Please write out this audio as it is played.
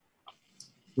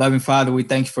Loving Father, we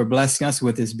thank you for blessing us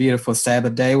with this beautiful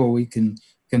Sabbath day where we can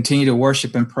continue to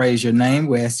worship and praise your name.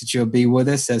 We ask that you'll be with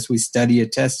us as we study your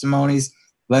testimonies.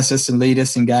 Bless us and lead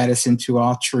us and guide us into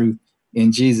all truth.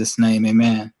 In Jesus' name,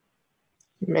 amen.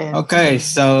 Amen. Okay,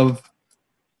 so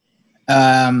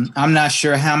I'm not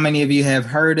sure how many of you have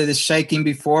heard of the shaking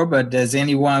before, but does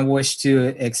anyone wish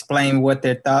to explain what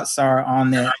their thoughts are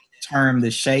on that term,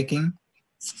 the shaking?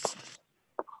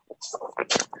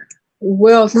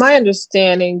 Well, it's my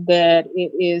understanding that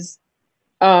it is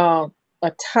a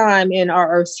time in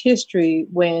our Earth's history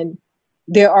when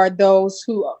there are those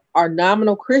who are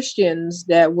nominal Christians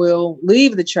that will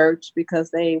leave the church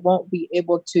because they won't be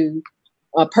able to,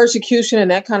 persecution and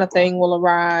that kind of thing will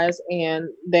arise, and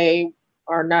they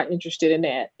are not interested in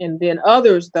that. And then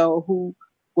others, though, who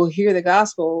will hear the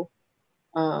gospel,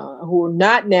 who are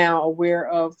not now aware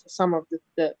of some of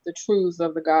the truths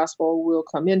of the gospel, will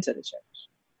come into the church.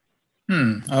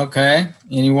 Okay.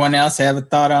 Anyone else have a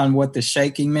thought on what the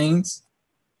shaking means?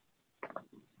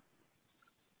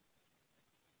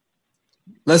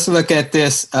 Let's look at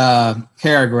this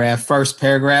paragraph. First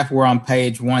paragraph, we're on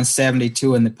page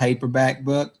 172 in the paperback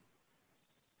book.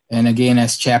 And again,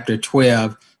 that's chapter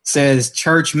 12. It says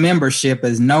church membership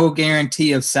is no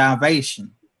guarantee of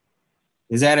salvation.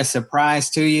 Is that a surprise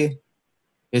to you?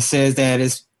 It says that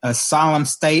it's a solemn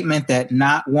statement that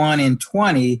not 1 in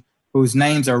 20 whose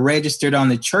names are registered on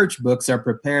the church books are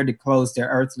prepared to close their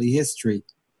earthly history.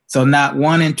 So not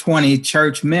 1 in 20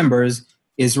 church members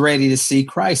is ready to see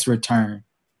Christ return.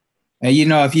 And you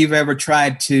know, if you've ever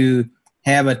tried to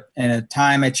have a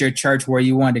time at your church where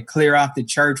you want to clear off the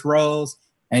church rolls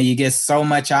and you get so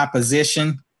much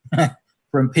opposition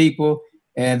from people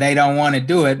and they don't want to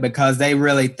do it because they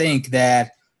really think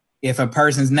that if a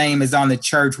person's name is on the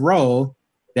church roll,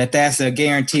 that that's a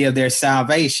guarantee of their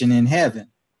salvation in heaven.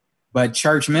 But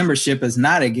church membership is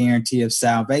not a guarantee of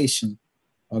salvation.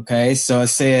 Okay, so it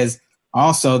says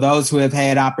also those who have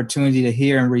had opportunity to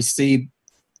hear and receive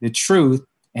the truth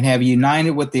and have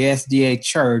united with the SDA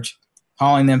church,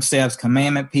 calling themselves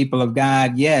commandment people of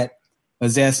God, yet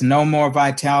possess no more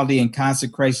vitality and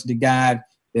consecration to God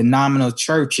than nominal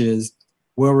churches,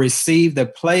 will receive the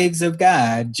plagues of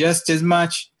God just as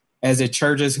much as the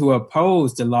churches who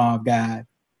oppose the law of God.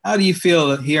 How do you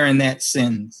feel hearing that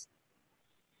sentence?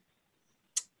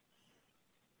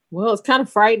 Well, it's kind of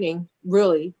frightening,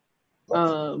 really.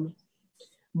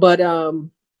 But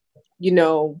you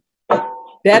know,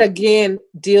 that again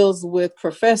deals with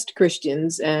professed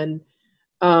Christians. And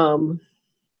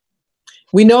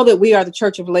we know that we are the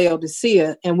Church of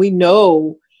Laodicea, and we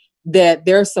know that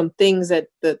there are some things that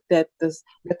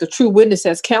the true witness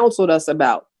has counseled us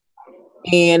about.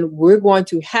 And we're going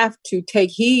to have to take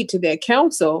heed to that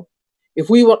counsel if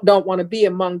we don't want to be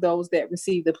among those that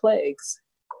receive the plagues.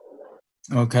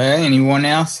 Okay, anyone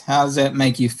else? How does that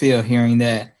make you feel hearing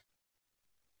that?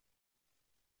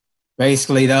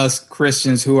 Basically, those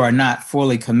Christians who are not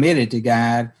fully committed to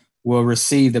God will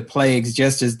receive the plagues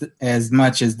just as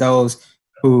much as those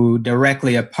who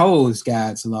directly oppose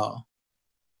God's law.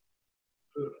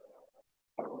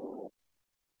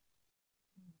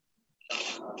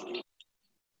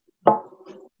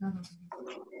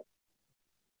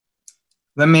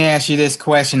 Let me ask you this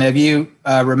question. Have you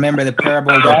remember the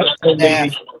parable of the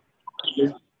staff?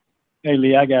 Hey,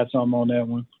 Lee, I got something on that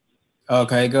one.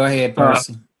 Okay, go ahead,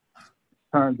 Percy. In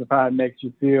terms of how it makes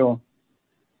you feel,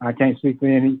 I can't speak for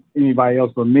anybody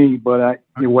else but me, but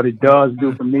what it does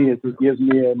do for me is it gives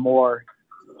me a more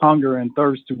hunger and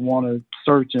thirst to want to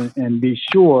search and be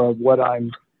sure of what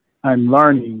I'm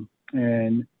learning.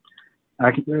 And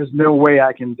there's no way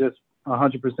I can just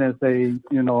 100% say,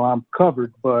 I'm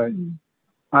covered, but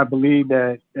I believe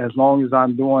that as long as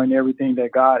I'm doing everything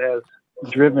that God has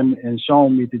driven and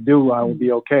shown me to do, I will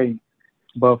be okay.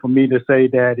 But for me to say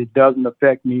that it doesn't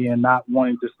affect me and not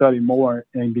wanting to study more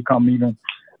and become even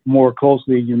more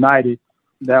closely united,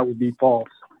 that would be false.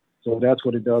 So that's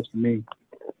what it does for me.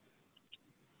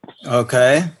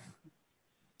 Okay.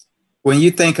 When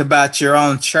you think about your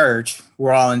own church,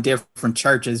 we're all in different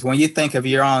churches. When you think of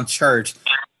your own church,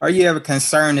 are you ever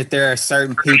concerned that there are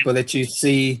certain people that you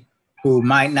see who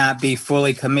might not be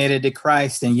fully committed to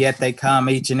Christ and yet they come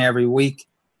each and every week?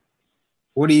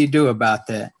 What do you do about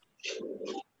that?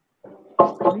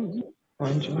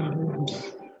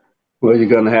 Well, you're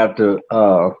going to have to,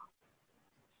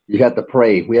 you have to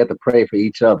pray. We have to pray for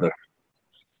each other.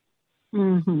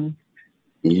 Mm-hmm.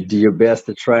 You do your best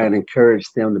to try and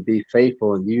encourage them to be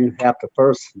faithful. And you have to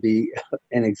first be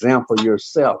an example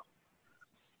yourself.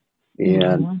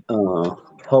 And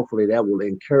hopefully that will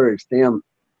encourage them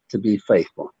to be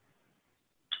faithful.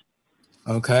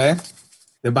 Okay.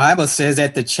 The Bible says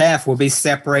that the chaff will be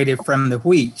separated from the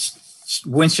wheat.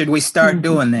 When should we start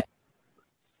doing that?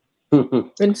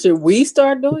 And should we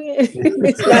start doing it?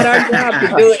 It's not our job to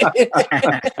do it.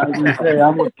 Like you say,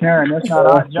 I'm with Karen. That's not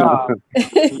our job.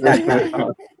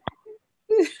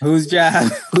 Whose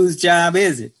job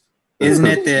is it? Isn't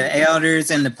it the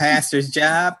elders and the pastor's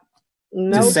job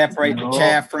to separate the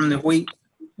chaff from the wheat?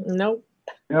 Nope.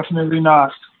 Definitely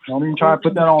not. Don't even try to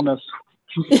put that on us.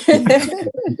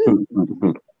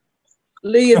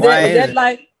 Lee, is that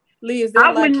like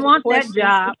I wouldn't want that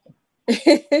job.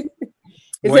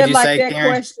 Is that like that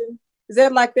question? Is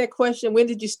that like that question? When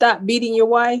did you stop beating your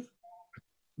wife?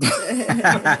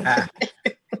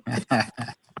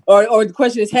 Or the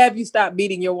question is, have you stopped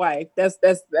beating your wife? That's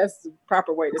the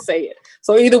proper way to say it.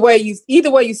 So either way you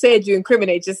say it, you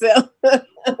incriminate yourself.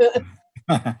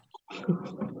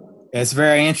 It's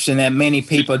very interesting that many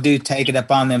people do take it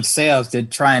upon themselves to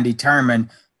try and determine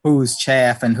who's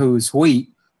chaff and who's wheat,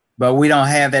 but we don't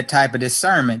have that type of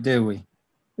discernment, do we?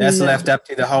 That's left up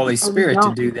to the Holy Spirit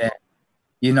to do that.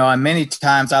 You know, and many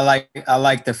times I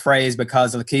like the phrase,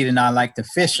 because Lakita and I like to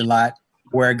fish a lot,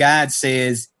 where God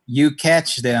says, you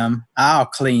catch them, I'll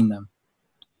clean them.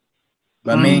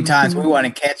 But many times we want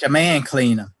to catch them and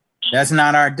clean them. That's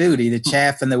not our duty. The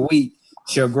chaff and the wheat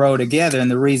shall grow together.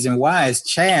 And the reason why is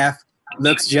chaff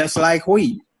looks just like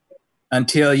wheat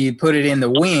until you put it in the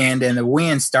wind and the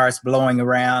wind starts blowing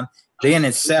around, then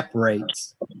it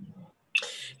separates.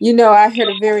 You know, I had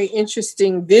a very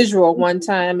interesting visual one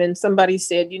time, and somebody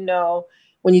said, you know,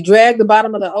 when you drag the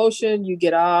bottom of the ocean, you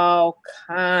get all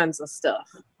kinds of stuff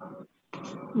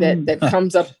that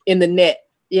comes up in the net,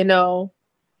 you know?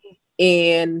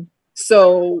 And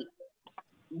so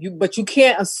but you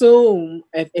can't assume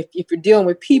if you're dealing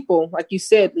with people, like you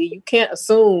said, Lee, you can't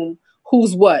assume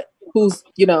who's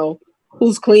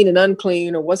clean and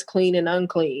unclean, or what's clean and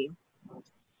unclean.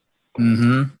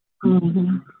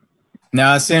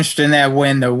 Now, it's interesting that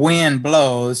when the wind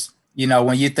blows, you know,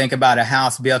 when you think about a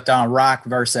house built on rock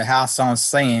versus a house on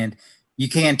sand, you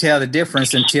can't tell the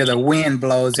difference until the wind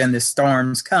blows and the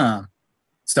storms come.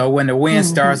 So when the wind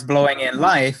starts blowing in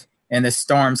life and the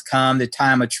storms come, the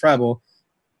time of trouble,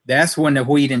 that's when the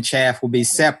wheat and chaff will be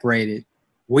separated.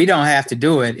 We don't have to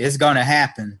do it. It's going to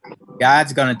happen.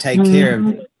 God's going to take care of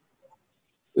it.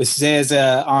 It says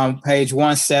on page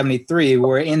 173,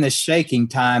 we're in the shaking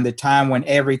time, the time when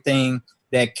everything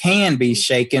that can be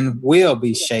shaken will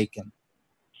be shaken.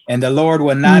 And the Lord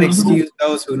will not excuse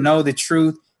those who know the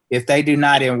truth if they do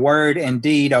not in word and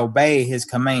deed obey his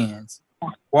commands.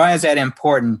 Why is that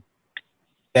important?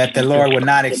 That the Lord will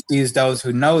not excuse those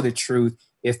who know the truth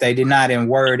if they do not in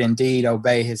word and deed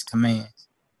obey his commands.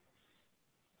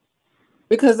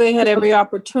 Because they had every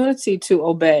opportunity to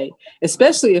obey,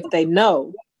 especially if they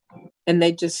know and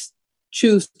they just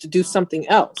choose to do something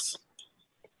else.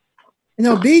 And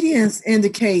obedience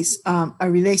indicates a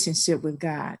relationship with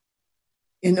God.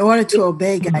 In order to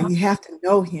obey God, you have to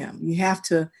know him. You have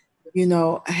to,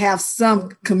 have some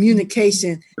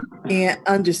communication and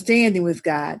understanding with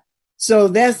God. So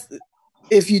that's,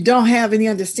 if you don't have any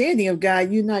understanding of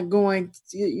God, you're not going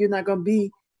to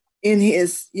be in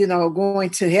his, going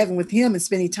to heaven with him and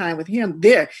spending time with him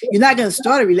there. You're not going to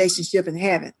start a relationship in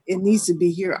heaven. It needs to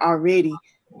be here already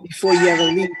before you ever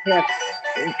leave heaven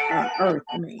on earth.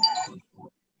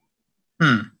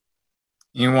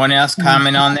 Anyone else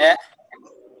comment on that?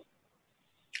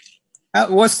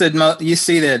 What's you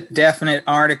see the definite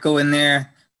article in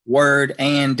there, word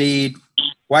and deed.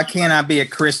 Why can't I be a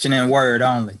Christian in word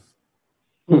only?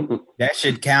 That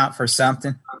should count for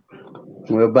something.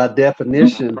 Well, by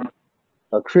definition,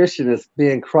 a Christian is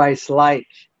being Christ-like.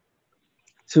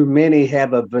 Too many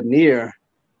have a veneer.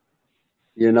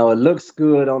 It looks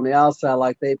good on the outside.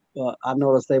 Like I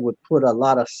noticed they would put a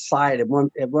lot of siding.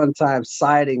 At one time,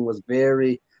 siding was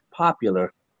very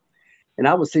popular. And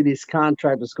I would see these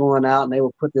contractors going out and they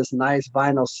would put this nice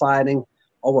vinyl siding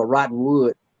over rotten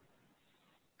wood.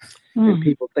 And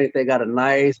people think they got a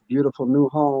nice, beautiful new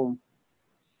home,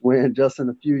 when just in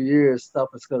a few years, stuff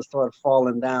is going to start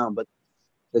falling down. But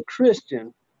the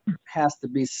Christian has to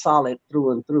be solid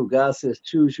through and through. God says,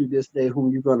 choose you this day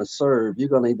whom you're going to serve. You're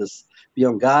going to either be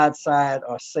on God's side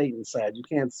or Satan's side. You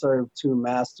can't serve two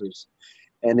masters.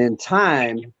 And in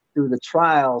time, through the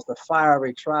trials, the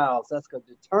fiery trials, that's going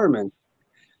to determine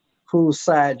whose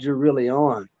side you're really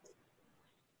on.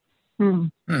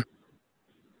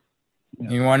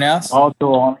 Anyone else?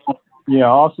 Also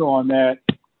on that,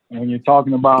 when you're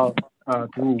talking about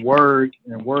through word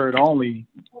and word only,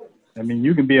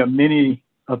 you can be a many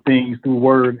of things through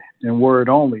word and word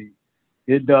only.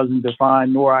 It doesn't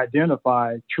define nor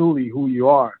identify truly who you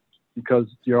are, because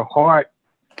your heart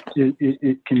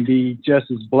it can be just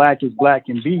as black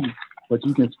can be, but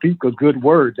you can speak a good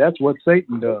word. That's what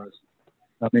Satan does.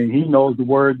 I mean, he knows the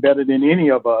word better than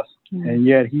any of us, and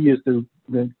yet he is the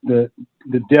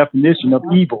definition of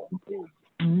evil.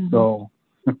 So,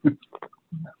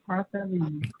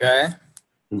 okay.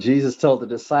 Jesus told the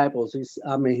disciples,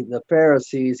 the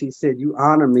Pharisees, he said, "You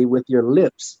honor me with your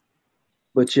lips,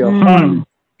 but your heart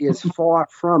is far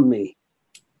from me."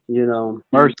 You know,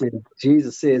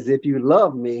 Jesus says, "If you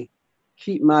love me,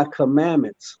 keep my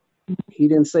commandments." He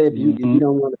didn't say if you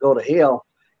don't want to go to hell,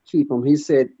 keep them. He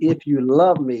said, "If you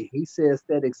love me," he says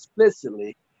that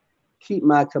explicitly, "keep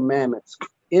my commandments."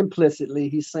 Implicitly,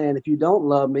 he's saying, if you don't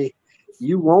love me,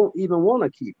 you won't even want to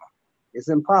keep them. It's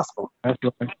impossible. That's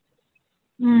right.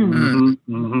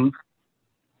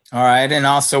 All right. And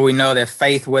also we know that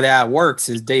faith without works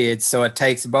is dead. So it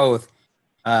takes both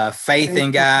faith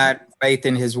in God, faith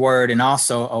in his word, and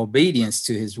also obedience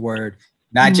to his word,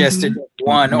 not just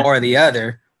one or the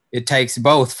other. It takes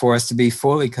both for us to be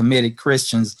fully committed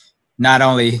Christians, not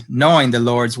only knowing the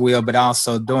Lord's will, but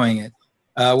also doing it.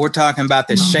 We're talking about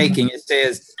the shaking. It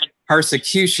says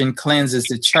persecution cleanses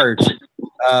the church.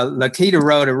 Lakita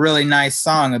wrote a really nice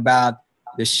song about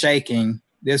the shaking.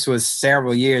 This was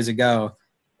several years ago.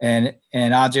 And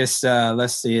I'll just,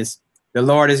 let's see, the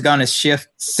Lord is going to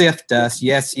sift us.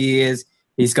 Yes, he is.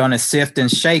 He's going to sift and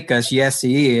shake us. Yes,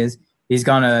 he is. He's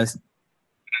going to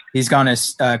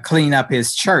clean up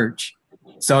his church.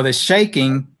 So the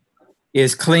shaking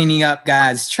is cleaning up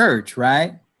God's church,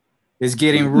 right? Is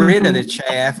getting rid of the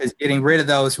chaff, is getting rid of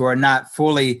those who are not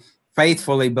fully,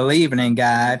 faithfully believing in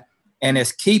God, and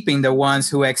is keeping the ones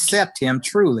who accept him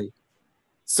truly.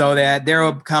 So that there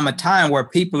will come a time where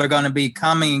people are going to be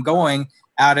coming and going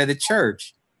out of the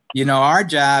church. You know, our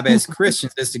job as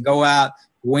Christians is to go out,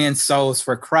 win souls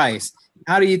for Christ.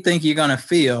 How do you think you're going to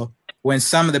feel when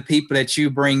some of the people that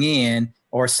you bring in,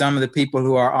 or some of the people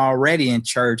who are already in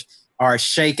church, are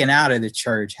shaken out of the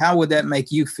church? How would that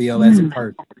make you feel as a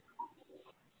person?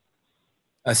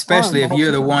 Especially if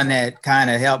you're the one that kind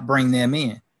of helped bring them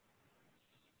in.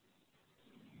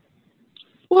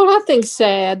 Well, I think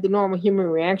sad, the normal human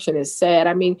reaction is sad.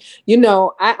 I mean, you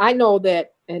know, I know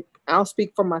that, and I'll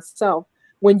speak for myself,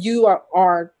 when you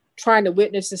are trying to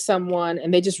witness to someone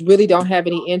and they just really don't have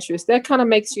any interest, that kind of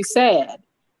makes you sad.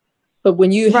 But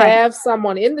when you have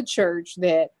someone in the church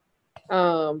that,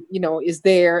 you know, is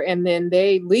there and then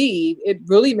they leave, it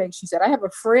really makes you sad. I have a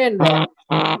friend that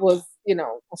was, you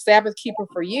know, a Sabbath keeper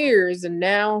for years, and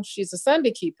now she's a Sunday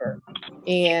keeper.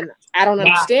 And I don't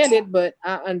understand it, but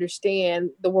I understand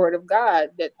the word of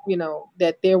God that, you know,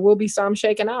 that there will be some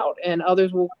shaken out and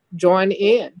others will join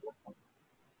in.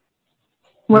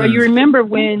 Well, you remember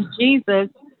when Jesus,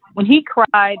 when he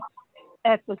cried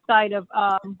at the sight of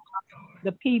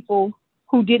the people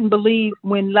who didn't believe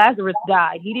when Lazarus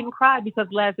died. He didn't cry because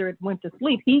Lazarus went to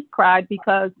sleep. He cried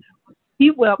because he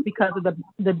wept because of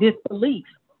the disbelief,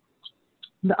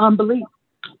 the unbelief.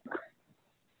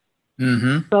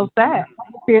 So sad.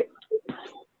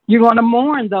 You're going to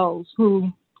mourn those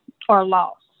who are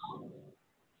lost.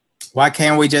 Why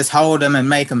can't we just hold them and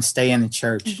make them stay in the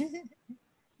church?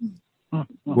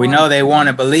 We know they want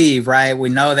to believe, right? We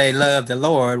know they love the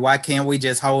Lord. Why can't we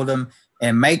just hold them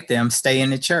and make them stay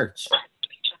in the church?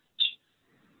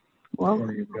 Well,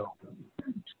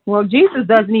 Jesus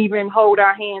doesn't even hold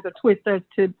our hands or twist us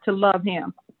to love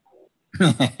him.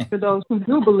 To those who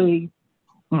do believe.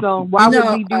 So why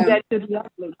would we do that to the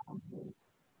unbelievers?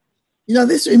 You know,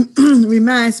 this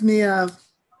reminds me of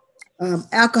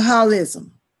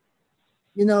alcoholism.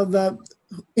 You know,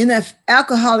 in an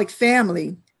alcoholic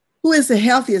family, who is the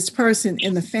healthiest person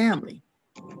in the family?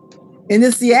 And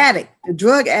it's the addict. The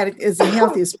drug addict is the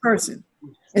healthiest person.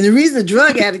 And the reason the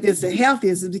drug addict is the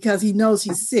healthiest is because he knows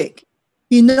he's sick.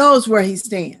 He knows where he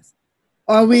stands.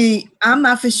 I'm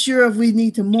not for sure if we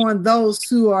need to mourn those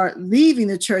who are leaving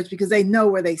the church because they know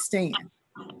where they stand.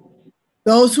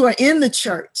 Those who are in the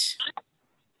church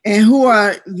and who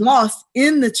are lost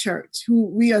in the church, who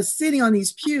we are sitting on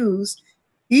these pews,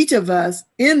 each of us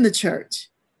in the church,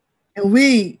 and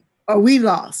we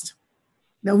lost.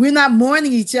 Now, we're not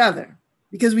mourning each other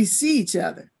because we see each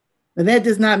other, but that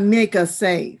does not make us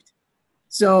saved.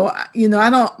 So, you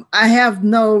know, I have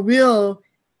no real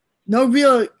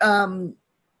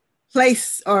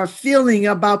place or feeling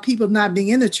about people not being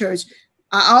in the church.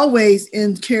 I always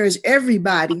encourage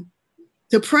everybody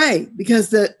to pray, because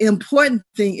the important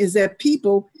thing is that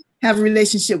people have a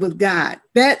relationship with God.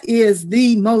 That is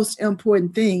the most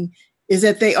important thing, is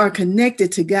that they are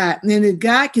connected to God. And then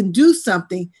God can do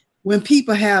something when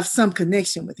people have some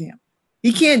connection with him.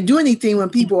 He can't do anything when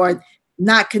people are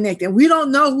not connected. We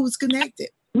don't know who's connected.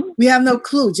 We have no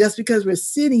clue. Just because we're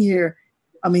sitting here,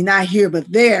 I mean, not here,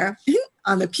 but there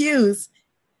on the pews,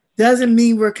 doesn't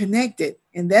mean we're connected.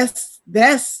 And that's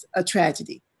a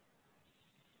tragedy.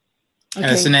 Okay.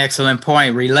 That's an excellent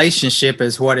point. Relationship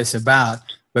is what it's about,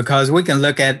 because we can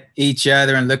look at each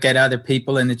other and look at other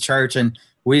people in the church, and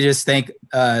we just think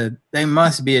they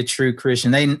must be a true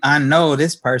Christian. I know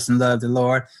this person loved the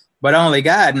Lord, but only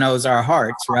God knows our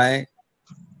hearts, right?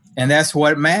 And that's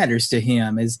what matters to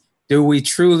him is, do we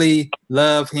truly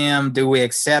love him? Do we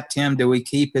accept him? Do we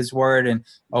keep his word and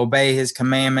obey his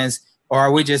commandments? Or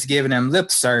are we just giving him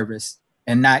lip service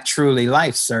and not truly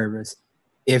life service?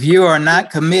 If you are not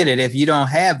committed, if you don't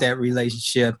have that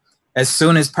relationship, as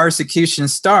soon as persecution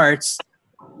starts,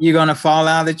 you're going to fall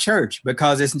out of the church,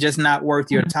 because it's just not worth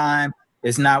your time.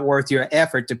 It's not worth your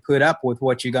effort to put up with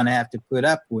what you're going to have to put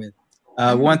up with.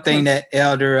 One thing that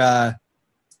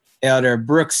Elder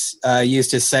Brooks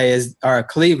used to say is, or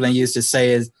Cleveland used to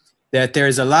say, is that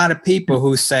there's a lot of people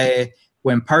who say,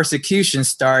 when persecution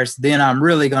starts, then I'm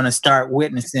really going to start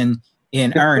witnessing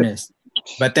in earnest.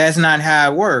 But that's not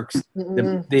how it works.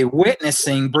 The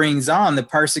witnessing brings on the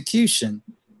persecution,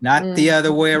 not the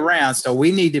other way around. So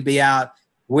we need to be out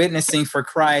witnessing for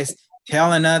Christ,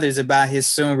 telling others about his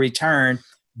soon return.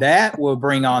 That will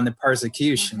bring on the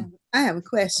persecution. I have a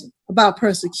question about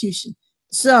persecution.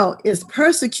 So is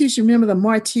persecution, remember the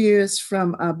martyrs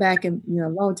from back in, a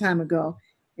long time ago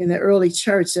in the early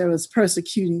church, there was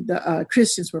persecuting, the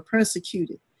Christians were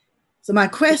persecuted. So my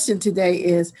question today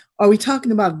is, are we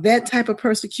talking about that type of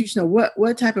persecution, or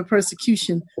what type of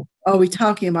persecution are we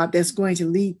talking about that's going to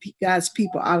lead God's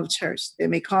people out of church? They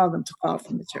may call them to fall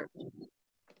from the church.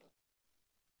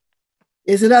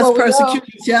 Is it us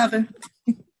persecuting each other?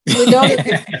 We know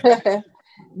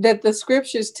that the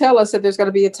scriptures tell us that there's going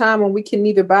to be a time when we can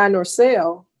neither buy nor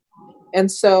sell.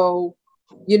 And so,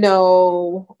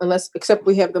 except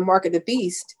we have the mark of the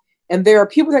beast. And there are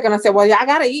people that are going to say, well, yeah, I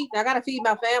got to eat, and I got to feed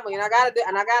my family, and I got to,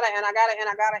 and I got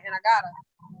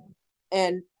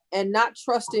to, and not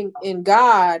trusting in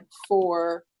God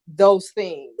for those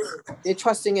things. They're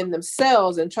trusting in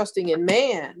themselves and trusting in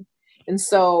man. And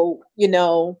so,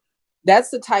 that's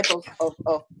the type of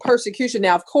persecution.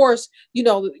 Now, of course,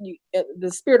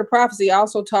 the spirit of prophecy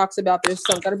also talks about there's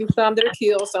going to be some that are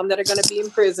killed, some that are going to be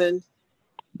imprisoned.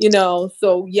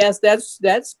 So yes, that's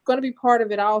going to be part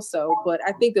of it also. But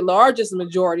I think the largest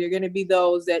majority are going to be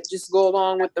those that just go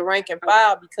along with the rank and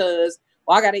file because,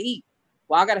 well, I got to eat.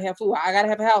 Well, I got to have food. I got to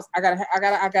have a house. I got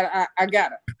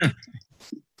to.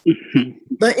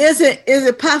 But is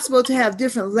it possible to have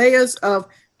different layers of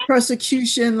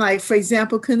persecution? Like, for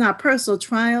example, could not personal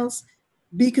trials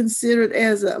be considered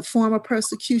as a form of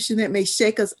persecution that may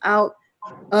shake us out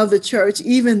of the church?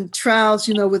 Even trials,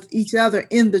 with each other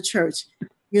in the church.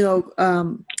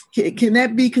 Can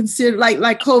that be considered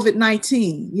like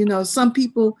COVID-19? Some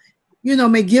people,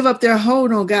 may give up their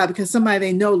hold on God because somebody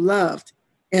they know loved,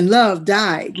 and love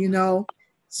died,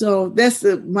 So that's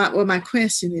what my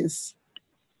question is.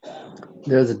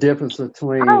 There's a difference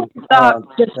between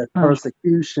the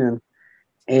persecution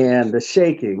and the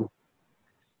shaking.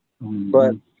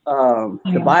 But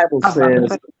the Bible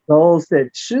says those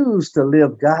that choose to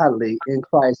live godly in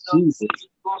Christ Jesus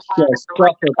shall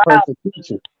suffer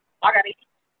persecution. I gotta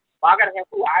have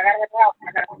food. I gotta have house.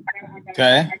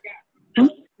 Okay.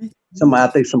 I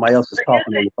think somebody else is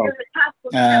talking on the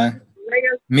phone.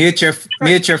 Mute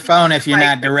your phone if you're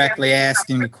not directly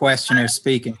asking the question or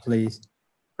speaking, please.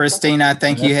 Christina, I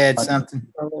think you had something.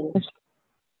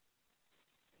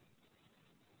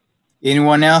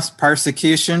 Anyone else?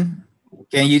 Persecution?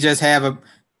 Can you just have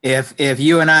if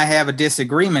you and I have a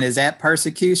disagreement, is that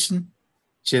persecution?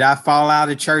 Should I fall out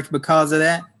of church because of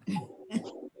that?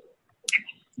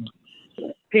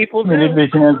 People do. It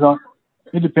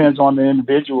depends on the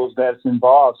individuals that's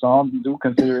involved. Some do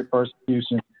consider it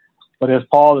persecution. But as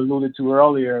Paul alluded to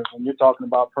earlier, when you're talking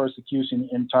about persecution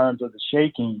in terms of the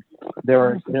shaking, there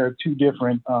are two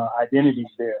different identities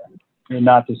there. They're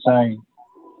not the same.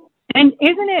 And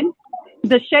isn't it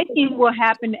the shaking will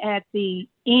happen at the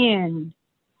end?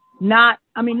 Not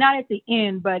at the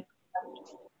end, but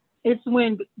it's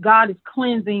when God is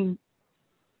cleansing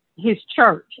his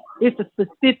church. It's a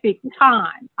specific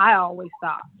time. I always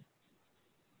thought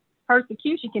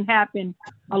persecution can happen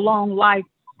along life's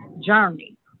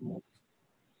journey.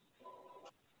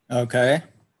 Okay.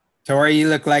 Tori, you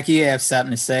look like you have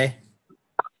something to say.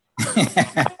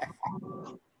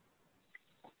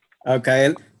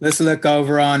 Okay, let's look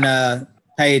over on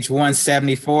page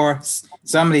 174.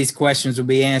 Some of these questions will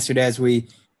be answered as we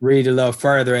read a little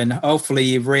further, and hopefully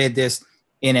you've read this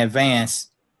in advance.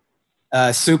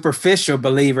 superficial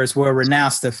believers will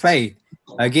renounce the faith.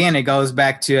 Again, it goes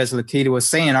back to, as Lakita was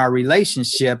saying, our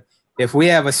relationship. If we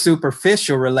have a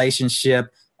superficial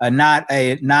relationship, not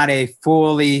a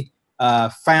fully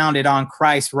founded on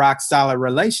Christ, rock solid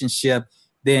relationship,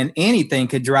 then anything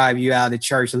could drive you out of the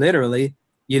church, literally.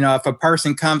 You know, if a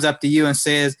person comes up to you and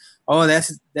says, "Oh,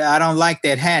 I don't like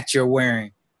that hat you're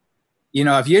wearing." You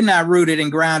know, if you're not rooted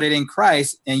and grounded in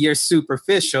Christ and you're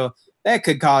superficial, that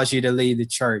could cause you to leave the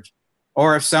church.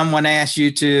 Or if someone asks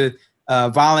you to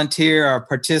volunteer or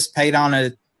participate on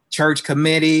a church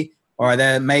committee, or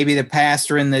that maybe the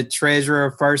pastor and the treasurer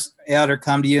or first elder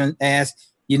come to you and ask,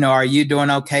 you know, are you doing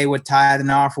okay with tithe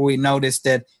and offer? We noticed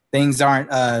that things aren't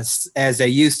as they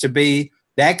used to be.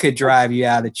 That could drive you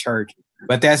out of the church.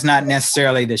 But that's not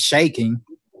necessarily the shaking.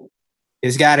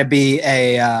 It's got to be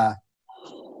the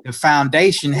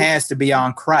foundation has to be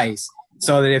on Christ.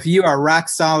 So that if you are rock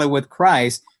solid with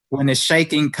Christ, when the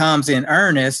shaking comes in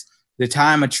earnest, the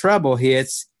time of trouble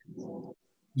hits,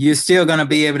 you're still going to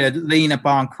be able to lean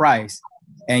upon Christ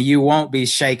and you won't be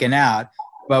shaken out.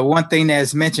 But one thing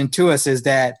that's mentioned to us is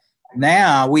that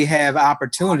now we have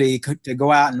opportunity to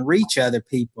go out and reach other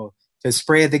people, to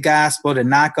spread the gospel, to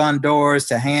knock on doors,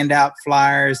 to hand out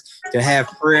flyers, to have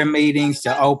prayer meetings,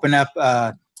 to open up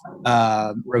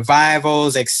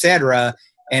revivals, etc.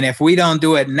 And if we don't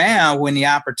do it now when the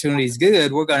opportunity is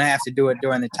good, we're going to have to do it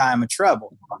during the time of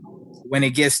trouble, when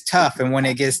it gets tough and when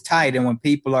it gets tight and when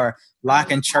people are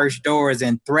locking church doors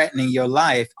and threatening your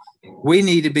life. We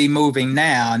need to be moving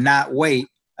now, not wait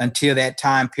until that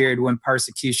time period when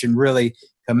persecution really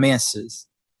commences.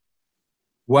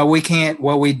 What we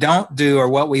don't do, or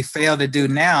what we fail to do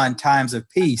now in times of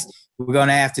peace, we're going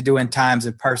to have to do in times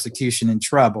of persecution and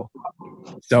trouble.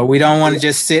 So we don't want to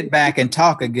just sit back and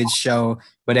talk a good show,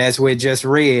 but as we just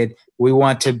read, we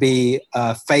want to be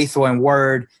faithful in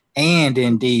word and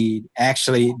in deed,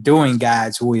 actually doing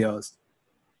God's wills.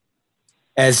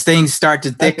 As things start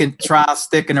to thicken, trials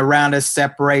thicken around us,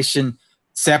 separation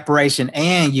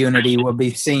and unity will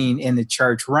be seen in the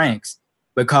church ranks,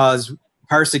 because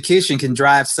persecution can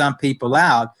drive some people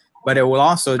out, but it will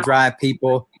also drive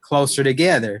people closer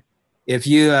together. If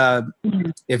you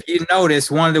notice,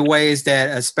 one of the ways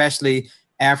that especially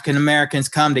African Americans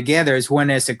come together is when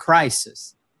there's a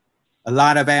crisis. A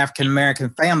lot of African American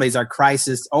families are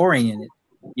crisis oriented.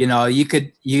 You know,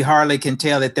 you hardly can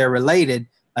tell that they're related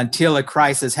until a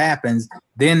crisis happens.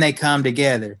 Then they come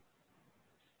together.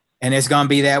 And it's going to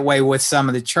be that way with some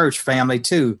of the church family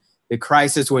too. The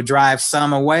crisis will drive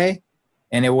some away,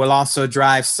 and it will also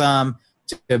drive some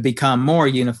to become more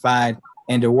unified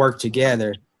and to work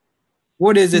together.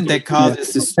 What is it that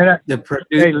causes the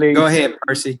produce? Go ahead,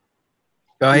 Percy.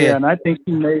 Go ahead. Yeah, and I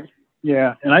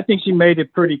think she made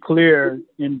it pretty clear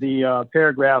in the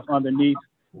paragraph underneath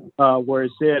where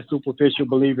it says superficial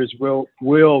believers will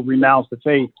renounce the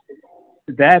faith.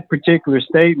 That particular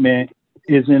statement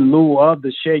is in lieu of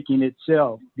the shaking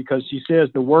itself, because she says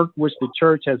the work which the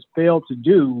church has failed to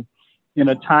do in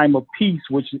a time of peace,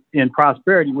 which in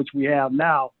prosperity, which we have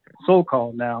now,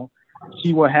 so-called now,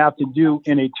 she will have to do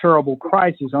in a terrible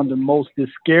crisis under most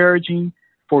discouraging,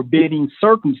 forbidding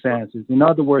circumstances. In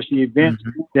other words, the events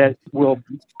that will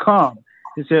come.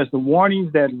 It says the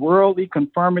warnings that worldly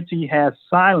conformity has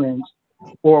silenced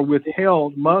or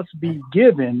withheld must be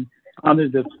given under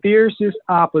the fiercest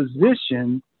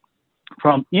opposition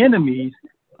from enemies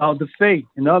of the faith.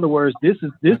 In other words, this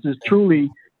is truly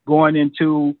going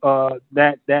into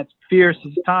that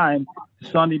fiercest time,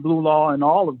 Sunday Blue Law and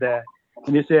all of that.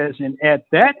 And it says, and at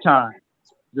that time,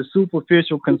 the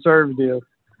superficial conservative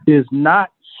is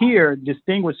not here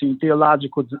distinguishing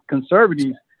theological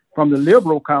conservatives from the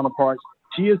liberal counterparts.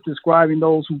 She is describing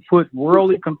those who put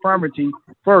worldly conformity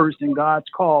first and God's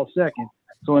call second.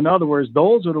 So in other words,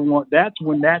 those are the ones,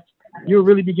 you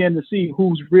really begin to see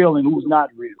who's real and who's not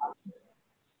real.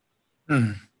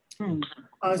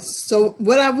 So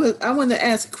what I want to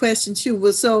ask a question too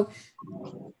was, so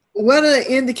what are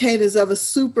the indicators of a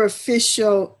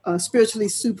superficial, spiritually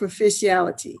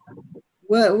superficiality?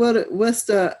 What are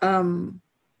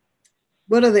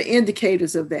the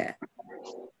indicators of that?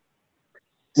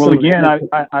 Well, again,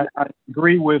 I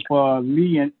agree with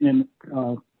Lee and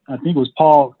I think it was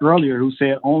Paul earlier who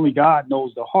said only God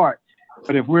knows the heart.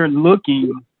 But if we're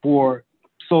looking for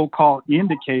so-called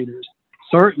indicators,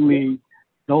 certainly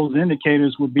those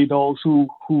indicators would be those who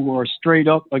are straight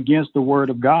up against the word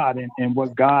of God and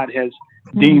what God has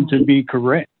deemed to be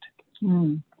correct.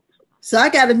 So I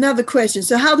got another question.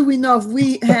 So how do we know if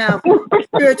we have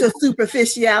spiritual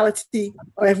superficiality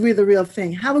or if we're the real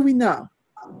thing? How do we know?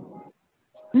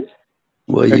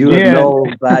 Well, you Again. know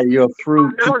by your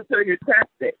fruit. You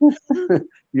tapped it.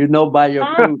 You know by your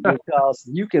fruit, because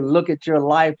you can look at your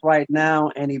life right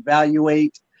now and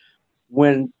evaluate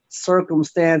when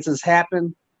circumstances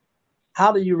happen.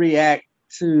 How do you react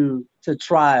to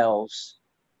trials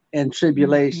and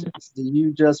tribulations? Do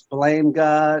you just blame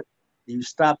God? Do you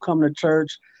stop coming to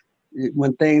church?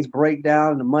 When things break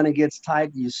down and the money gets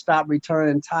tight, do you stop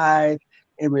returning tithe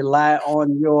and rely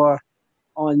on your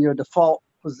default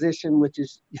position, which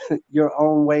is your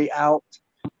own way out?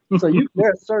 So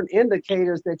there are certain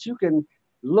indicators that you can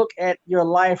look at your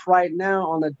life right now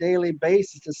on a daily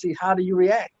basis to see how do you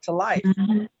react to life.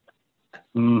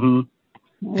 Mm-hmm.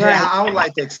 Hey, I would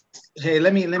like to. Hey,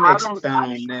 let me expound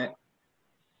on that.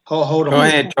 Hold on. Go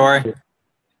ahead, Tori.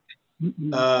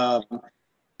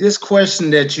 This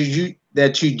question that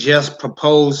you just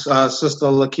proposed, Sister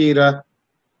Lakita.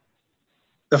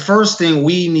 The first thing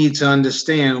we need to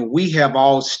understand, we have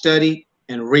all studied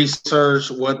and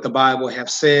researched what the Bible have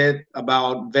said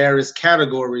about various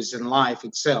categories in life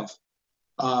itself.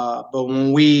 But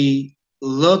when we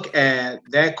look at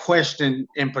that question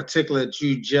in particular that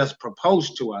you just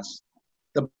proposed to us,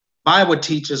 the Bible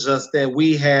teaches us that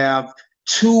we have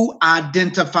two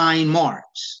identifying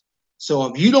marks. So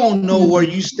if you don't know where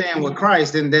you stand with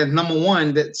Christ, then there's number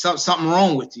one, that something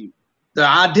wrong with you. The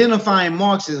identifying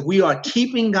marks is we are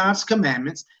keeping God's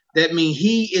commandments. That means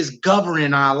he is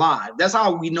governing our lives. That's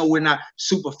how we know we're not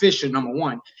superficial, number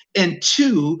one. And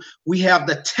two, we have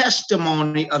the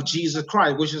testimony of Jesus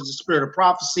Christ, which is the spirit of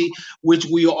prophecy, which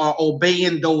we are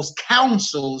obeying those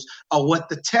counsels of what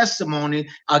the testimony,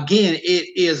 again, it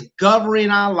is governing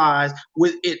our lives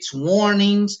with its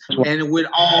warnings and with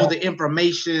all the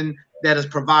information that is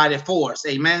provided for us.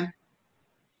 Amen.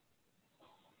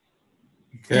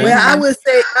 Okay. Well, I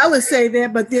would say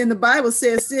that, but then the Bible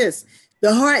says this: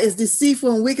 the heart is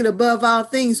deceitful and wicked above all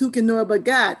things. Who can know it but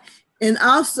God? And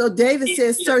also David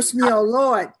says, search me, O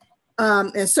Lord,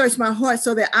 and search my heart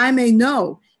so that I may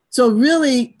know. So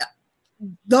really,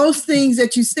 those things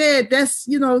that you said, that's,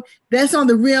 that's on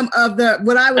the rim of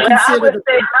what I would consider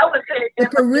the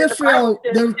peripheral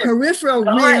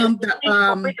rim.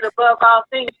 Wicked above all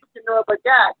things, who can know it but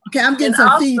God. Okay, I'm getting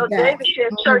some feedback. David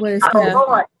said, search me, O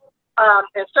Lord,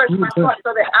 and search my heart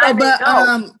so that I may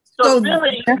know. So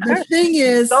really, the thing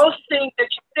is, those things that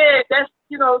you said, that's,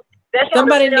 that's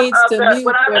somebody needs to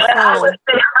mute their phone.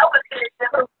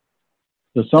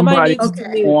 So somebody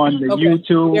on the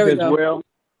YouTube as well.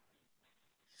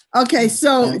 Okay,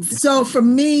 so for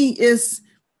me, it's,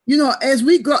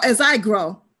 as I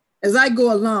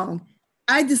go along,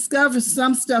 I discover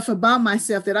some stuff about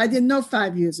myself that I didn't know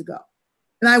 5 years ago.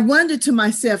 And I wondered to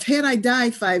myself, had I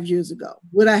died 5 years ago,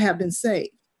 would I have been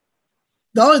saved?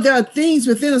 Though there are things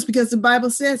within us, because the Bible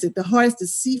says it, the heart is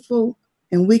deceitful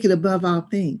and wicked above all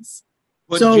things.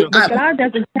 But God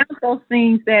doesn't count those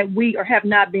things that we have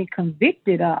not been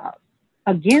convicted of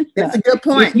against us. That's a good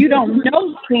point. If you don't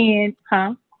know sin,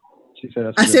 huh?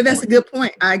 I said that's a good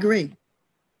point. I agree.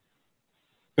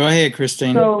 Go ahead,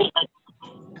 Christina. So,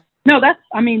 no, that's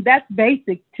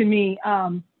basic to me.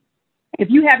 If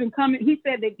you haven't come, he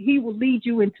said that he will lead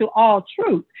you into all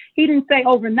truth. He didn't say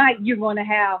overnight he's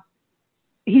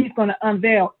going to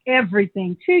unveil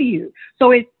everything to you.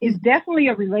 So it's definitely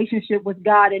a relationship with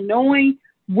God, and knowing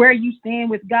where you stand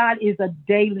with God is a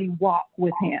daily walk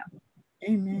with him.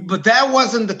 Amen. But that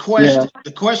wasn't the question. Yeah.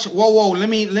 The question, whoa, let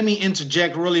me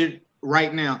interject really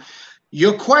right now.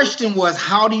 Your question was,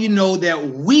 how do you know that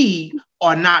we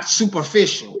are not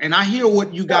superficial? And I hear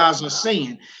what you guys are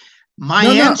saying. My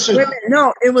answer.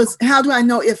 No, it was, how do I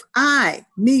know if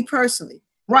me personally?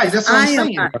 Right, that's what I'm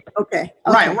saying. Okay.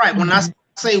 Right. When I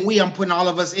say we, I'm putting all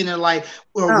of us in it, like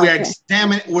we're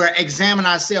examining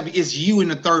ourselves. It's you in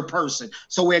the third person.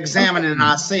 So we're examining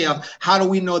ourselves. How do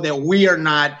we know that we are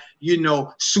not,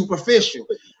 superficial?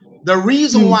 The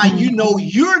reason why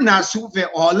you're not superficial,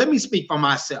 or let me speak for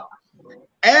myself.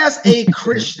 As a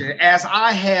Christian, as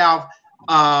I have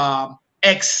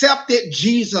accepted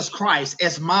Jesus Christ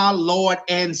as my Lord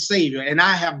and Savior, and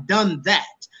I have done that,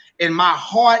 and my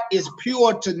heart is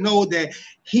pure to know that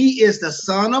he is the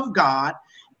Son of God,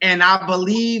 and I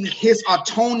believe his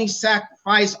atoning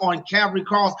sacrifice on Calvary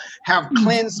cross have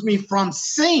cleansed me from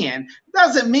sin,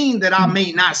 doesn't mean that I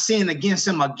may not sin against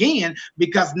him again,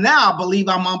 because now I believe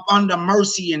I'm up under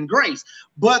mercy and grace.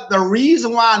 But the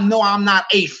reason why I know I'm not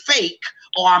a fake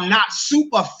or I'm not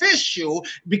superficial,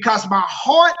 because my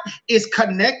heart is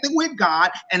connected with God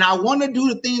and I want to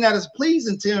do the thing that is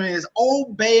pleasing to him, is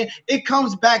obey. It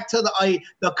comes back to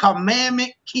the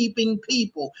commandment keeping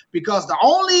people, because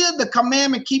the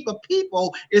commandment keeper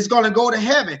people is going to go to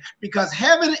heaven, because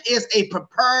heaven is a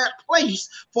prepared place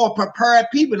for prepared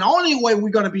people. And the only way we're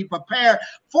going to be prepared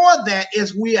for that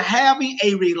is we are having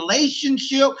a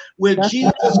relationship with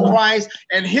Jesus Christ,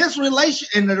 and his relation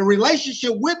and the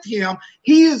relationship with him.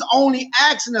 He is only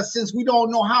asking us, since we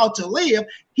don't know how to live,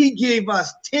 he gave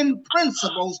us 10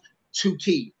 principles to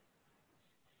keep.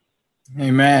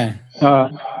 Amen.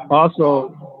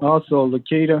 Also,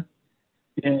 Lakita,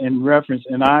 in reference,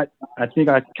 and I think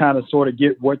I kind of sort of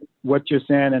get what you're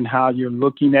saying and how you're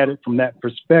looking at it from that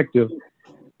perspective.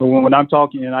 But when I'm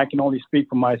talking, and I can only speak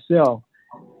for myself,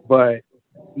 but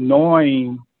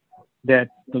knowing that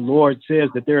the Lord says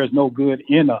that there is no good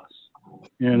in us,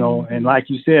 you know, and like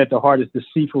you said, the heart is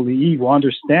deceitfully evil,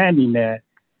 understanding that,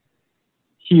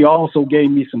 he also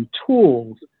gave me some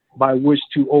tools by which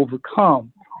to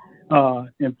overcome.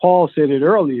 And Paul said it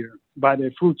earlier, by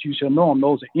their fruits you shall know them.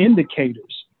 Those are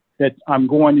indicators that I'm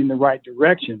going in the right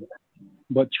direction.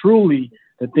 But truly,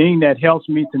 the thing that helps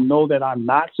me to know that I'm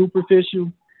not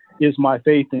superficial is my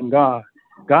faith in God.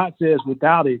 God says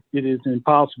without it, it is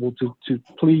impossible to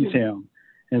please him.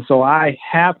 And so I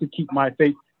have to keep my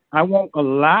faith. I won't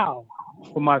allow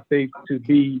for my faith to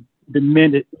be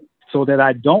diminished, so that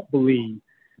I don't believe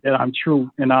that I'm true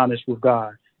and honest with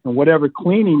God. And whatever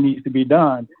cleaning needs to be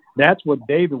done, that's what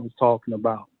David was talking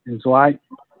about. And so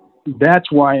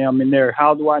that's why I'm in there.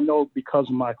 How do I know? Because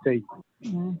of my faith.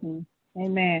 Mm-hmm.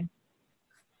 Amen.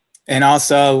 And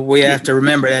also, we have to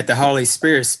remember that the Holy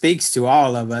Spirit speaks to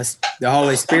all of us. The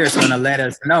Holy Spirit's going to let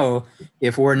us know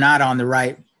if we're not on the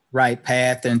right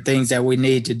path, and things that we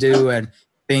need to do and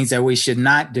things that we should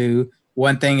not do.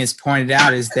 One thing is pointed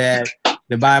out is that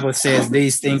the Bible says,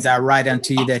 these things I write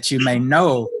unto you that you may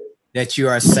know that you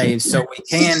are saved. So we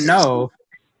can know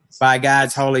by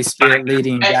God's Holy Spirit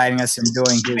leading and guiding us and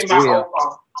doing his will.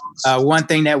 One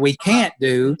thing that we can't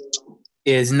do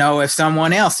is know if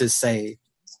someone else is saved.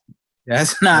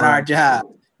 That's not our job.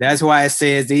 That's why it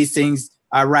says these things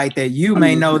are right that you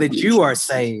may know that you are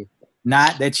saved,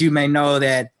 not that you may know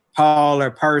that Paul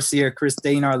or Percy or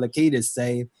Christina or Lakita is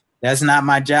saved. That's not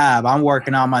my job. I'm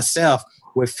working on myself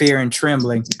with fear and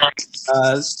trembling.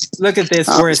 Look at this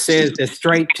where it says the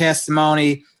straight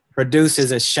testimony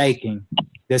produces a shaking.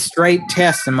 The straight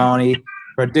testimony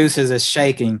produces a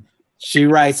shaking. She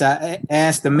writes, I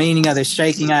asked the meaning of the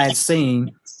shaking I had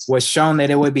seen, was shown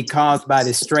that it would be caused by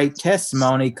the straight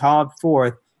testimony called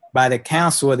forth by the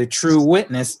counsel of the true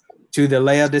witness to the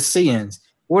Laodiceans.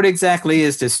 What exactly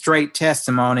is the straight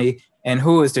testimony, and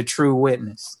who is the true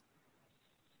witness?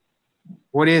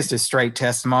 What is the straight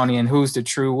testimony, and who's the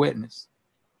true witness?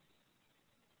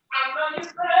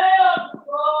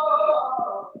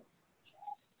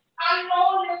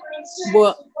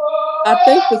 Well, I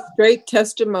think the straight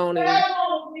testimony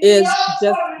is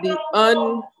just the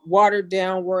unwatered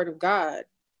down word of God,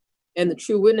 and the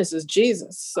true witness is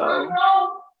Jesus. So,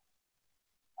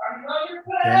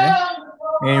 okay.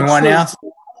 Anyone else?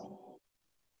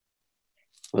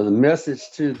 Well, the message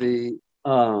to the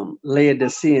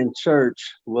Laodicean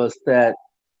church was that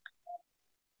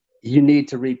you need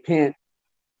to repent.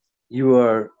 You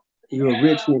are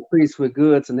rich and increased with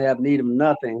goods and have need of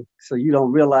nothing, so you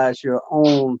don't realize your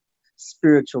own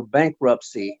spiritual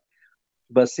bankruptcy.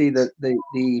 But see,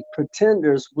 the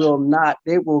pretenders will not,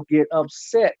 they will get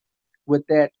upset with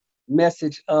that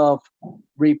message of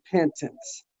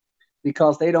repentance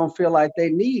because they don't feel like they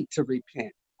need to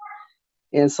repent.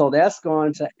 And so that's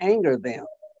going to anger them,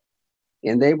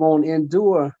 and they won't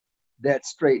endure that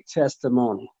straight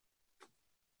testimony.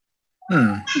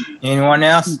 Anyone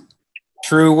else?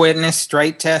 True witness,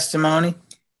 straight testimony?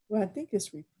 Well, I think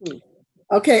it's reproof.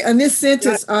 Okay, on this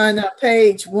sentence on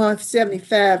page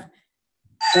 175,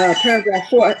 paragraph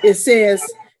 4, it says,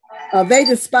 they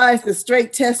despise the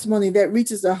straight testimony that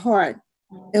reaches the heart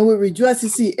and would rejoice to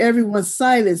see everyone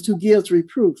silenced who gives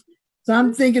reproof. So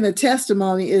I'm thinking the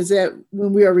testimony is that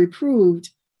when we are reproved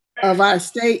of our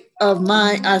state of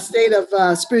mind, our state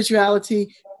of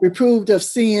spirituality, reproved of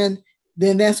sin,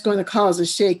 then that's going to cause a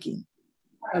shaking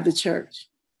of the church.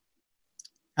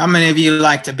 How many of you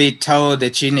like to be told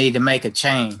that you need to make a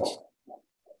change?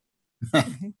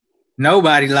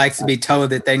 Nobody likes to be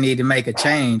told that they need to make a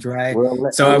change, right?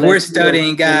 So if we're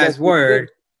studying God's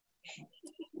word,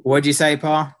 what'd you say,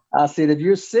 Paul? I said, if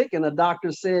you're sick and the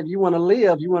doctor said you want to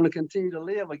live, you want to continue to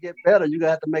live or get better, you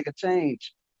have to make a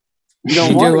change. You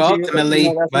don't want to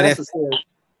ultimately, but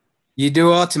You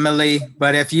do ultimately,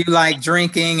 but if you like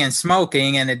drinking and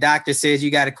smoking and the doctor says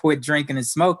you got to quit drinking and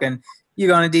smoking, you're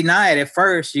going to deny it at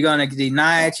first. You're going to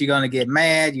deny it. You're going to get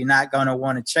mad. You're not going to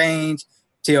want to change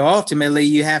till ultimately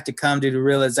you have to come to the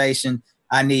realization,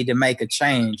 I need to make a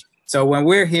change. So when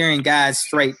we're hearing God's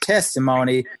straight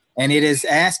testimony, and it is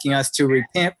asking us to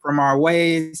repent from our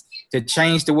ways, to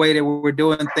change the way that we're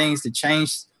doing things, to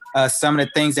change some of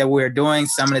the things that we're doing,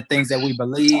 some of the things that we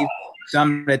believe,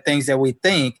 some of the things that we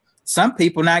think, some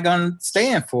people not going to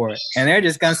stand for it. And they're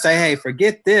just going to say, hey,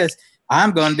 forget this.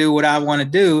 I'm going to do what I want to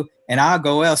do, and I'll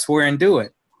go elsewhere and do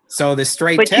it. So the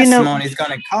straight testimony is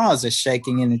going to cause a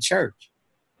shaking in the church.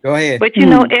 Go ahead. But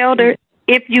Elder,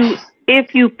 if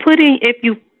you put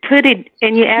it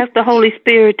and you ask the Holy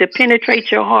Spirit to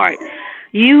penetrate your heart,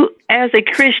 you as a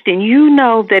Christian, you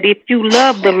know that if you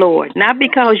love the Lord, not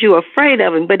because you're afraid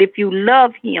of him, but if you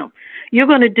love him, you're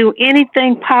going to do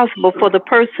anything possible for the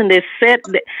person that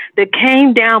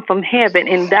came down from heaven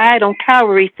and died on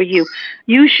Calvary for you.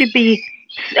 You should be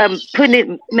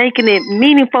making it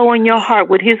meaningful in your heart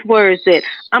with his words that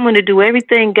I'm going to do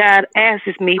everything God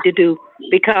asks me to do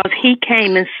because he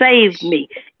came and saved me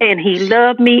and he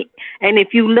loved me. And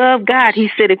if you love God, he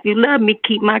said, if you love me,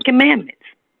 keep my commandments.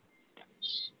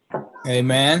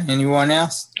 Amen. Anyone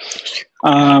else?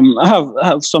 I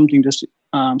have something to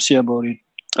say about it.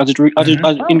 As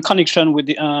in connection with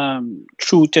the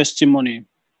true testimony.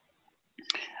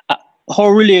 How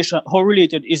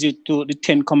related is it to the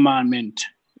 10 Commandments?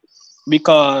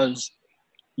 Because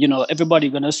everybody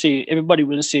will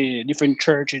say different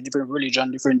churches, different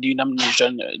religion, different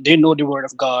denomination. They know the word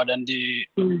of God and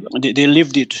they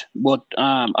lived it. But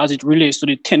as it relates to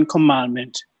the 10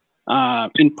 Commandments,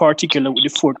 in particular with the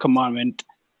 4th commandment,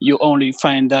 you only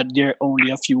find that there are only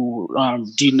a few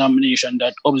denominations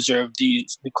that observe the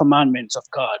commandments of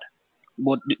God.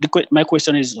 But my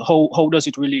question is, how does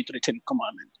it relate to the 10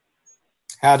 Commandments?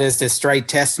 How does the straight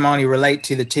testimony relate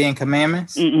to the 10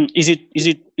 Commandments? Is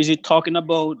it talking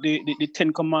about the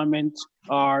 10 Commandments,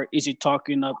 or is it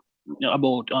talking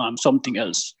about something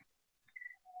else?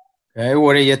 Okay,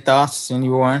 what are your thoughts,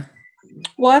 anyone?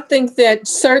 Well, I think that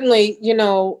certainly,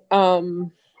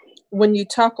 when you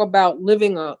talk about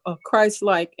living a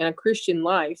Christ-like and a Christian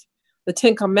life, the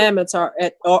 10 Commandments are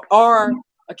a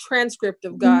transcript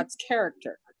of God's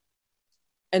character.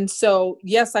 And so,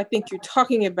 yes, I think you're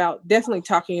definitely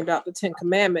talking about the 10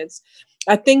 Commandments.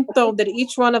 I think, though, that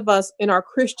each one of us in our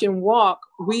Christian walk,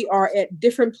 we are at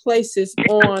different places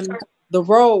on the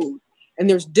road, and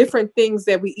there's different things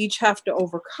that we each have to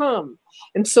overcome.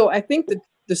 And so I think that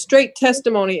the straight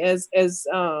testimony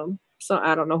so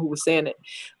I don't know who was saying it,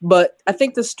 but I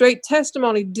think the straight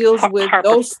testimony deals with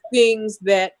those things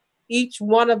that each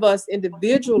one of us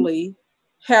individually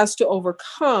has to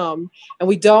overcome, and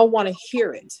we don't want to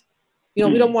hear it. We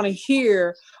don't want to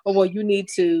hear, oh, well, you need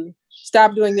to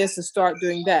stop doing this and start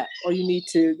doing that, or you need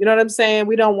to, you know what I'm saying?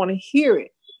 We don't want to hear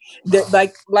it.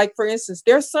 That, like for instance,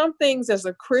 there's some things as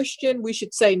a Christian we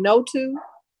should say no to.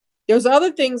 There's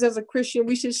other things as a Christian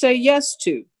we should say yes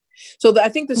to. So I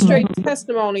think the straight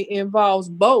testimony involves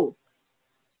both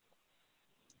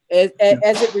as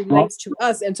it relates to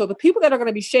us. And so the people that are going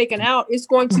to be shaken out is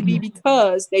going to be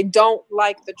because they don't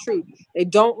like the truth. They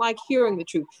don't like hearing the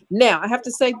truth. Now, I have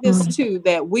to say this too,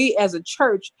 that we as a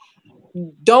church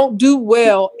don't do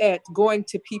well at going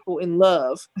to people in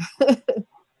love.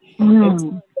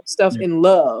 And stuff in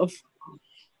love.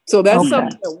 So that's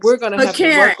something that we're going to have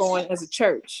to work on as a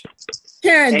church.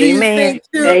 Karen, do you think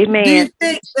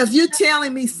if you're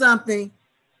telling me something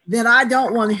that I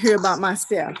don't want to hear about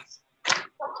myself,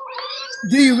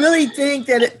 do you really think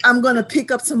that I'm going to pick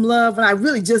up some love and I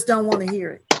really just don't want to hear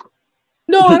it?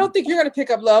 No, I don't think you're going to pick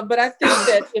up love, but I think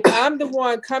that if I'm the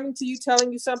one coming to you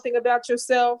telling you something about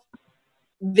yourself,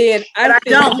 then I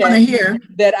don't want to hear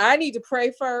that. I need to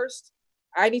pray first.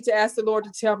 I need to ask the Lord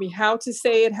to tell me how to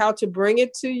say it, how to bring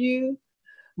it to you.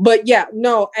 But yeah,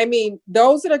 no, I mean,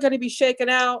 those that are going to be shaken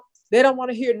out, they don't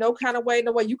want to hear no kind of way,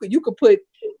 no way. You could put,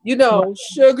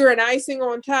 sugar and icing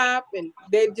on top, and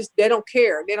they don't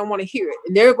care. They don't want to hear it.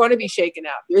 And they're going to be shaken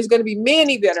out. There's going to be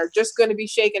many that are just going to be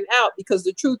shaken out because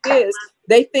the truth is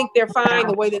they think they're fine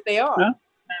the way that they are.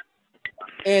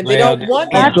 And they don't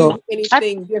want to do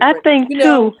anything different. I think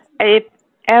too,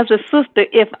 as a sister,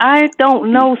 if I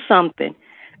don't know something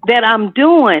that I'm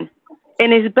doing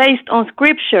and it's based on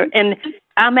scripture and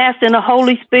I'm asking the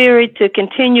Holy Spirit to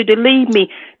continue to lead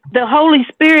me, the Holy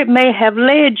Spirit may have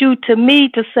led you to me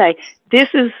to say, this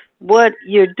is what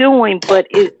you're doing, but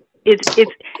it's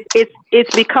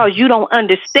because you don't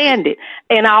understand it.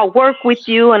 And I'll work with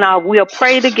you and we'll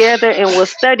pray together and we'll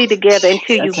study together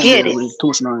until you get it.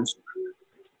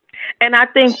 And I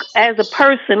think as a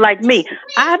person like me,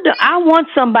 I want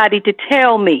somebody to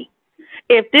tell me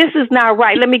if this is not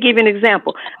right. Let me give you an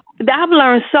example. I've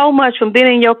learned so much from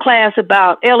being in your class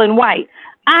about Ellen White.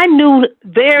 I knew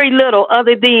very little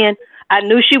other than I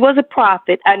knew she was a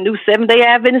prophet. I knew Seventh-day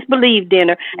Adventists believed in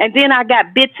her. And then I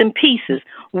got bits and pieces.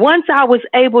 Once I was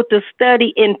able to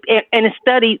study and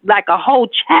study like a whole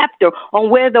chapter on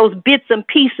where those bits and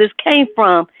pieces came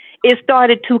from, it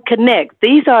started to connect.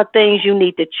 These are things you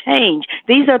need to change.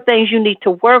 These are things you need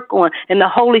to work on. And the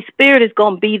Holy Spirit is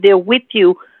going to be there with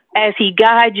you as he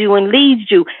guides you and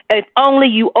leads you. If only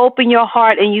you open your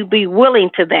heart and you be willing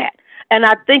to that. And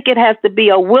I think it has to be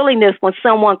a willingness when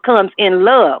someone comes in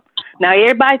love. Now,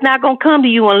 everybody's not going to come to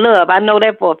you in love. I know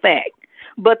that for a fact.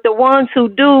 But the ones who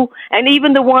do, and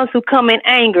even the ones who come in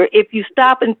anger, if you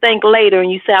stop and think later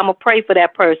and you say, I'm going to pray for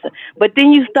that person, but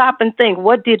then you stop and think,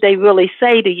 what did they really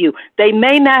say to you? They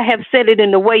may not have said it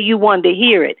in the way you wanted to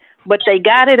hear it, but they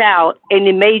got it out and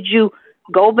it made you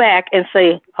go back and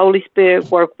say, Holy Spirit,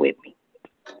 work with me.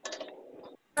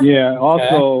 Yeah,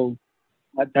 also,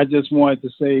 I just wanted to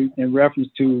say in reference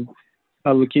to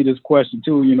Lakita's question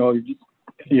too, you know,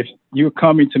 if you're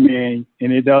coming to me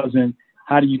and it doesn't,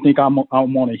 how do you think I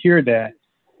want to hear that?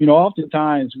 You know,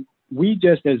 oftentimes we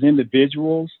just as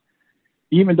individuals,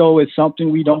 even though it's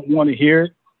something we don't want to hear,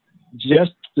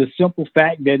 just the simple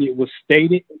fact that it was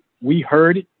stated, we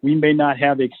heard it. We may not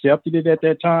have accepted it at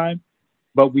that time,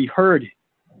 but we heard it.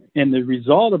 And the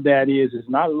result of that is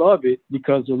not love it,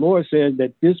 because the Lord says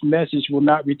that this message will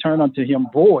not return unto him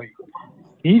void.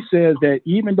 He says that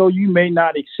even though you may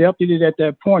not accept it at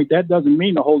that point, that doesn't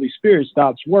mean the Holy Spirit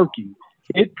stops working.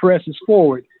 It presses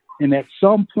forward. And at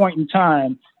some point in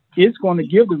time, it's going to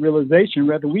give the realization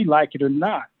whether we like it or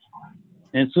not.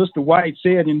 And Sister White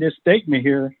said in this statement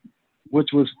here, which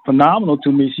was phenomenal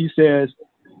to me, she says,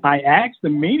 I asked the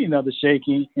meaning of the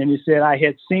shaking, and it said, I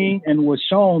had seen and was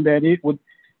shown that it would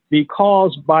be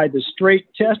caused by the straight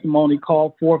testimony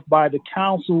called forth by the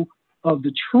counsel of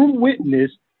the true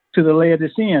witness to the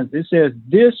Laodiceans. It says,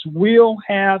 this will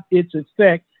have its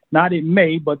effect, not it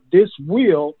may, but this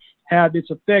will have its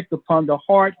effect upon the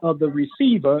heart of the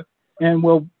receiver and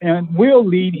will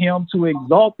lead him to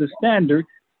exalt the standard.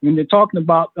 When they're talking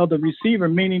about the receiver,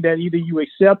 meaning that either you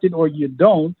accept it or you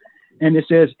don't. And it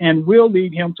says, and will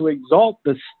lead him to exalt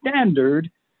the standard,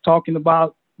 talking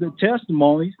about the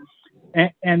testimonies,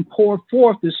 and pour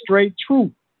forth the straight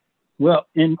truth. Well,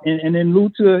 and then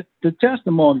allude to the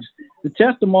testimonies. The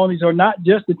testimonies are not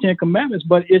just the 10 Commandments,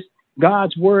 but it's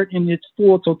God's word in its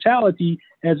full totality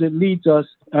as it leads us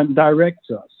and directs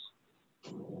us.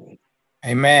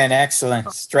 Amen.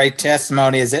 Excellent. Straight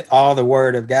testimony is all the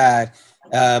word of God.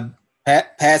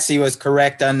 Patsy was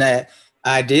correct on that.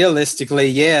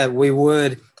 Idealistically, yeah, we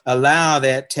would allow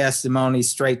that testimony,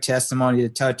 straight testimony, to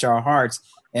touch our hearts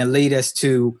and lead us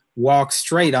to walk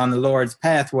straight on the Lord's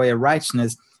pathway of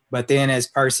righteousness. But then, as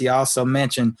Percy also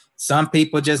mentioned, some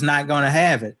people just not going to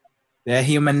have it. Their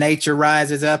human nature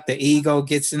rises up. The ego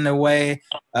gets in the way.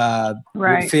 Right.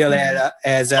 We feel that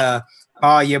as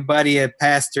Paul, your buddy,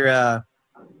 Pastor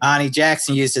Ani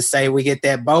Jackson used to say, we get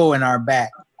that bow in our back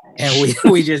and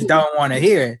we just don't want to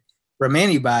hear it from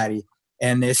anybody.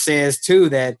 And it says, too,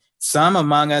 that some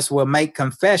among us will make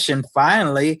confession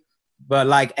finally, but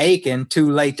like Achan, too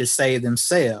late to save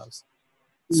themselves.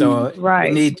 So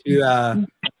we need to,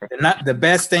 the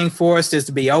best thing for us is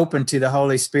to be open to the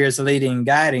Holy Spirit's leading and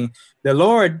guiding. The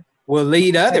Lord will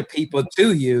lead other people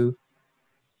to you.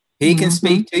 He can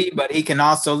speak to you, but he can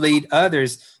also lead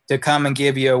others to come and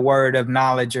give you a word of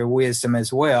knowledge or wisdom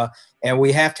as well. And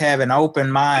we have to have an open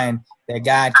mind that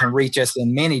God can reach us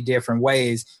in many different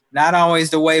ways, not always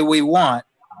the way we want,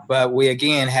 but we,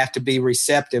 again, have to be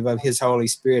receptive of his Holy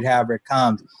Spirit, however it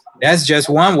comes. That's just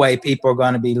one way people are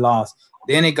going to be lost.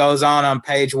 Then it goes on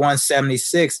page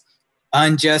 176,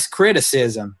 unjust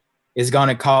criticism is going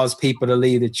to cause people to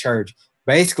leave the church.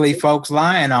 Basically, folks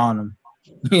lying on them.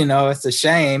 You know, it's a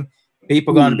shame.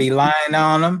 People are going to be lying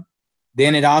on them.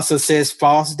 Then it also says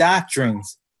false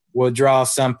doctrines will draw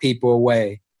some people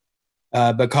away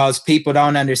because people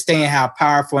don't understand how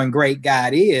powerful and great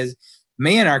God is.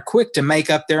 Men are quick to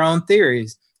make up their own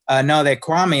theories. I know that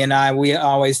Kwame and I, we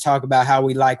always talk about how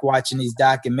we like watching these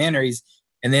documentaries.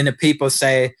 And then the people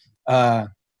say,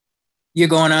 you're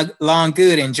going along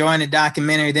good, enjoying the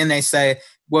documentary. Then they say,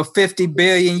 well, 50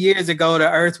 billion years ago, the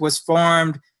earth was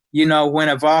formed, you know, when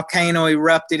a volcano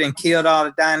erupted and killed all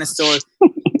the dinosaurs.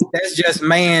 That's just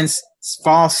man's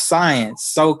false science,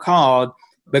 so-called,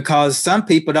 because some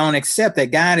people don't accept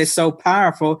that God is so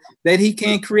powerful that he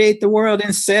can create the world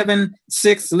in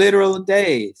 6 literal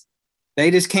days. They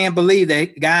just can't believe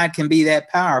that God can be that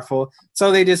powerful.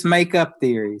 So they just make up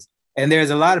theories. And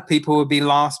there's a lot of people who will be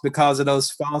lost because of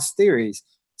those false theories.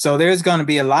 So there's going to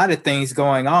be a lot of things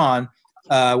going on.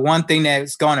 One thing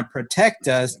that's going to protect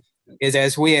us is,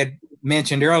 as we had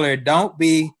mentioned earlier, don't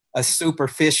be a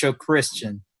superficial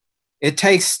Christian. It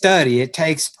takes study. It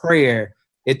takes prayer.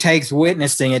 It takes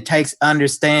witnessing. It takes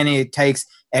understanding. It takes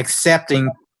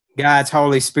accepting God's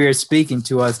Holy Spirit speaking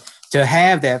to us to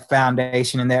have that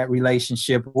foundation and that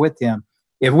relationship with him.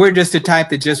 If we're just the type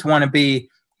that just want to be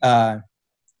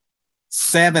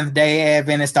Seventh-day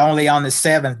Adventist only on the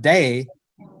seventh day,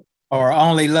 or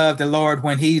only love the Lord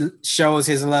when he shows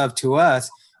his love to us,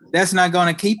 that's not going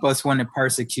to keep us when the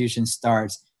persecution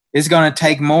starts. It's going to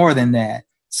take more than that.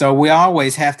 So we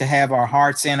always have to have our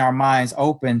hearts and our minds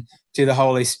open to the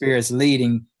Holy Spirit's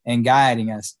leading and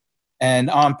guiding us. And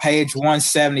on page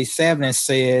 177, it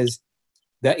says,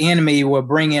 the enemy will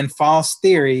bring in false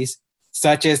theories,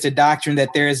 such as the doctrine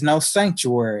that there is no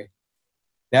sanctuary.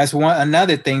 That's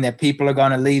another thing that people are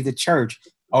going to leave the church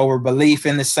over belief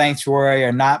in the sanctuary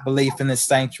or not belief in the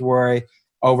sanctuary,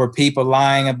 over people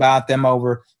lying about them,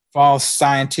 over false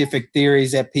scientific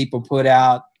theories that people put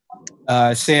out.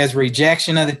 It says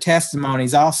rejection of the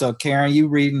testimonies. Also, Karen, you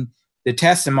reading the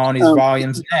testimonies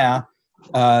volumes now.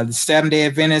 The Seventh-day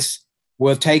Adventists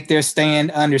will take their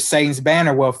stand under Satan's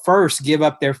banner, will first give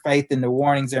up their faith in the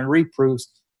warnings and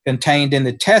reproofs contained in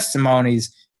the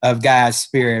testimonies of God's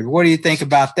Spirit. What do you think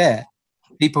about that?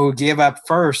 People who give up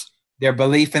first their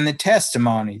belief in the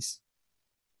testimonies.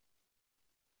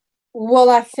 Well,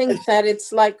 I think that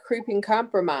it's like creeping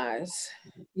compromise.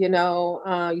 You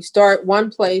know, you start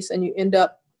one place and you end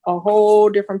up a whole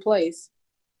different place.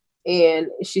 And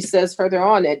she says further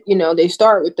on that, you know, they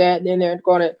start with that and then they're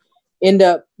going to end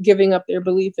up giving up their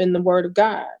belief in the word of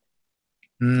God.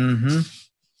 Mm-hmm.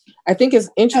 I think it's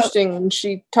interesting when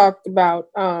she talked about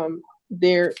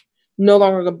they're no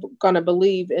longer going to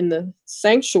believe in the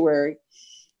sanctuary,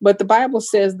 but the Bible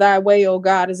says thy way, O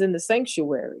God, is in the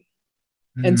sanctuary.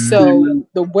 Mm-hmm. And so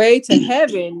the way to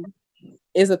heaven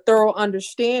is a thorough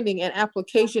understanding and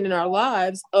application in our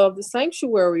lives of the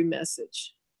sanctuary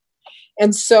message.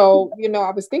 And so, you know,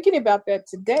 I was thinking about that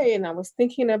today, and I was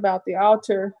thinking about the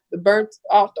altar, the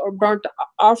burnt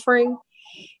offering.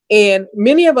 And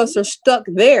many of us are stuck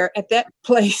there at that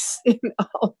place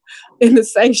in the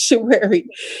sanctuary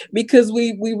because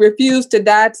we refuse to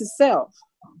die to self.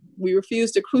 We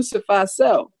refuse to crucify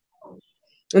self.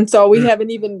 And so we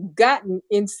haven't even gotten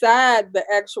inside the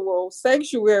actual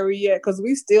sanctuary yet because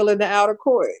we're still in the outer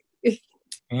court.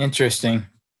 Interesting.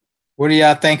 What do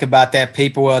y'all think about that?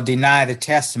 People will deny the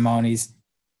testimonies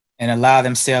and allow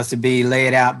themselves to be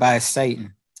laid out by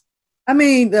Satan. I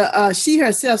mean, she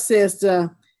herself says her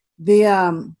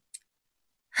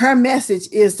message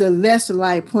is the lesser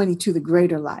light pointing to the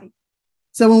greater light.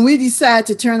 So when we decide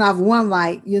to turn off one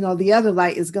light, you know, the other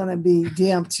light is going to be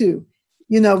dim too.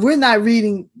 You know, we're not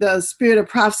reading the spirit of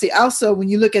prophecy. Also, when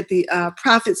you look at the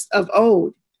prophets of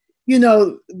old, you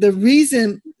know, the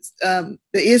reason the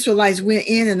Israelites went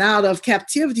in and out of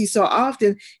captivity so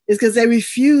often is because they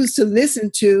refused to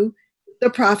listen to the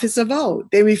prophets of old.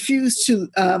 They refused to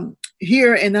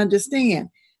hear and understand.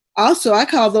 Also, I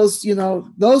call those, you know,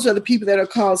 those are the people that are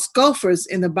called scoffers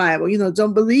in the Bible, you know,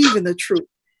 don't believe in the truth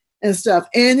and stuff.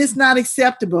 And it's not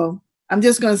acceptable. I'm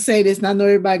just going to say this, and I know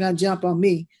everybody going to jump on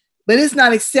me, but it's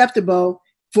not acceptable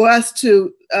for us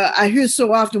to, I hear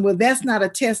so often, well, that's not a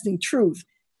testing truth.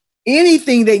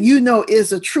 Anything that you know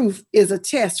is a truth is a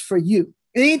test for you.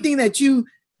 Anything that you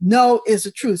know is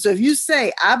a truth. So if you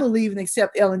say, I believe and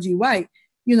accept Ellen G. White,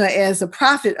 you know, as a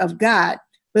prophet of God,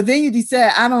 but then you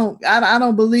decide, I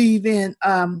don't believe in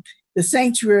the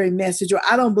sanctuary message, or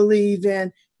I don't believe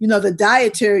in, you know, the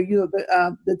dietary, you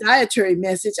know, the dietary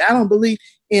message. I don't believe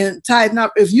in tithe.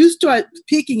 Now, if you start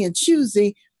picking and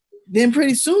choosing, then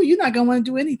pretty soon you're not going to want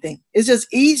to do anything. It's just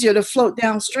easier to float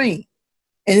downstream.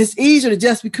 And it's easier to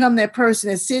just become that person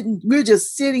that's sitting. We're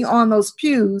just sitting on those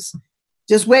pews,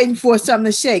 just waiting for something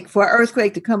to shake, for an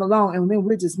earthquake to come along. And then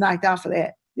we're just knocked out for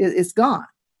that. It's gone.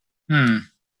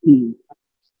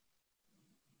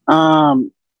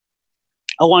 I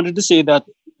wanted to say that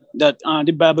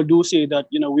the Bible do say that,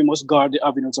 you know, we must guard the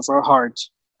avenues of our heart,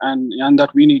 and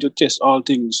that we need to test all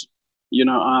things, you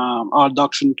know, all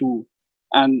doctrine too.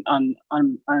 And one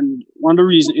of the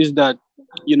reasons is that,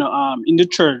 you know, in the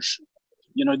church,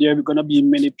 you know, there are going to be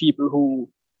many people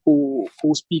who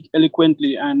speak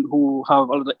eloquently and who have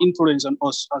a lot of influence on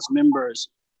us as members.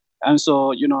 And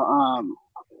so, you know,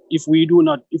 if we are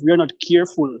not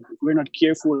careful,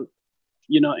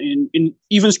 you know, in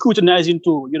even scrutinizing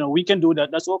too, you know, we can do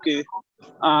that. That's okay.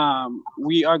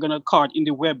 We are going to caught in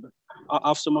the web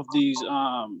of some of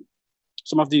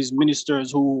these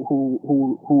ministers who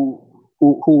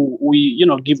we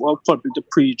give our pulpit to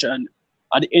preach, and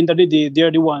at the end of the day,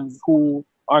 they're the ones who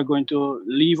are going to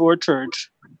leave our church.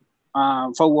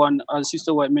 For one, as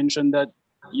Sister White mentioned, that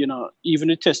even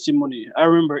the testimony. I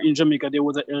remember in Jamaica there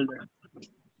was an elder.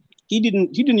 He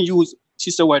didn't use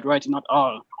Sister White writing at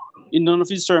all in none of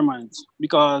his sermons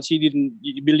because he didn't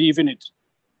believe in it.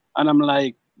 And I'm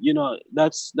like,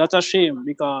 that's a shame,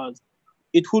 because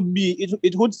it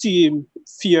would seem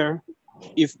fair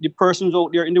if the persons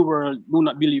out there in the world do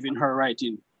not believe in her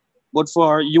writing. But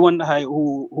for you and I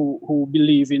who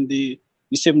believe in the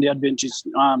Seventh-day Adventist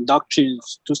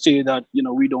doctrines to say that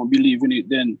we don't believe in it,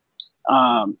 then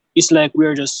it's like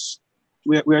we're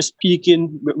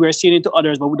speaking, we're saying it to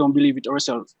others, but we don't believe it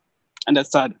ourselves, and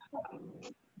that's sad.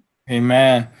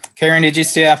 Amen. Karen, did you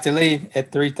still have to leave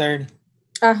at 3:30?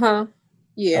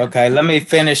 Yeah. Okay, let me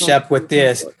finish up with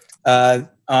this.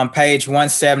 On page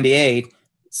 178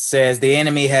 says the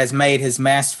enemy has made his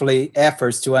masterful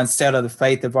efforts to unsettle the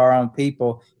faith of our own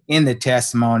people in the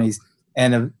testimonies.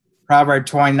 And Proverbs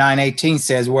 29:18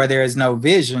 says, where there is no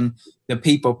vision, the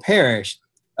people perish.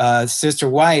 Sister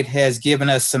White has given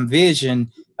us some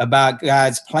vision about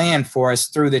God's plan for us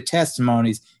through the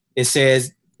testimonies. It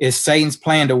says, it's Satan's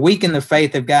plan to weaken the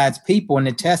faith of God's people in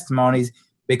the testimonies,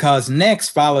 because next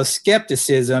follows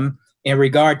skepticism in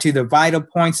regard to the vital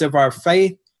points of our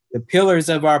faith, the pillars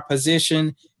of our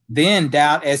position, then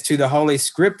doubt as to the Holy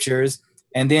Scriptures,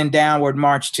 and then downward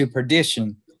march to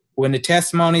perdition. When the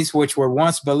testimonies which were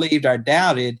once believed are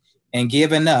doubted and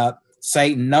given up,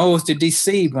 Satan knows the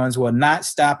deceived ones will not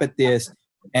stop at this,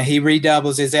 and he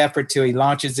redoubles his effort till he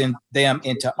launches them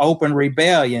into open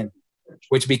rebellion,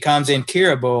 which becomes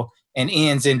incurable and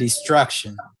ends in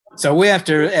destruction. So we have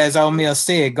to, as O'Mill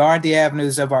said, guard the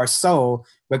avenues of our soul,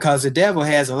 because the devil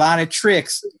has a lot of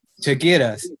tricks to get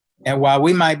us. And while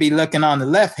we might be looking on the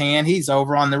left hand, he's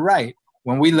over on the right.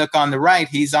 When we look on the right,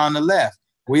 he's on the left.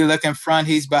 We look in front,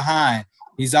 he's behind.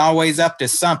 He's always up to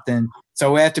something.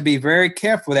 So we have to be very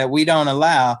careful that we don't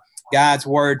allow God's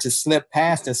word to slip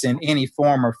past us in any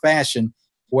form or fashion,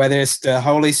 whether it's the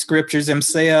Holy Scriptures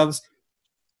themselves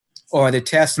or the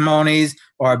testimonies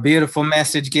or a beautiful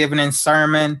message given in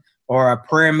sermon or a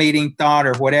prayer meeting thought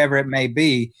or whatever it may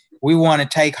be. We want to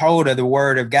take hold of the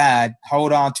word of God,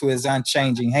 hold on to his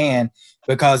unchanging hand,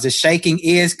 because the shaking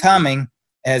is coming.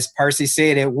 As Percy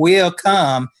said, it will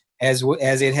come as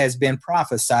it has been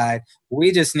prophesied.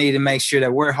 We just need to make sure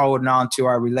that we're holding on to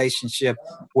our relationship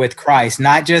with Christ,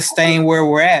 not just staying where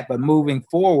we're at, but moving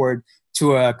forward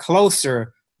to a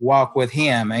closer walk with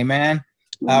him. Amen.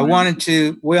 We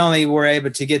only were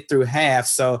able to get through half.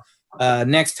 So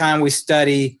next time we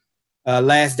study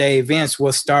last day events,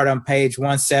 we'll start on page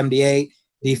 178,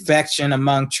 defection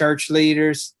among church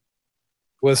leaders.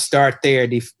 We'll start there.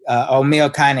 O'Mill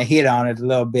kind of hit on it a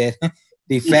little bit.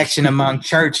 Defection among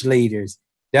church leaders.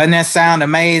 Doesn't that sound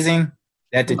amazing?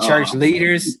 That the church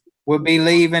leaders will be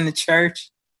leaving the church?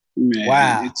 Man,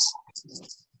 wow.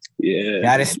 Yeah.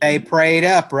 Got to stay prayed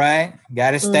up, right?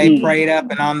 Got to stay prayed up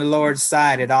and on the Lord's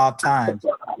side at all times.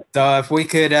 So if we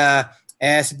could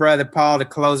ask Brother Paul to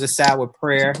close us out with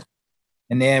prayer.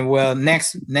 And then we'll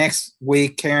next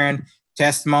week, Karen,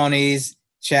 testimonies,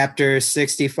 chapter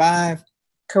 65.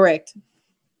 Correct.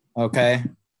 Okay.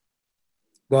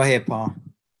 Go ahead, Paul.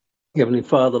 Heavenly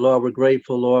Father, Lord, we're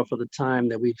grateful, Lord, for the time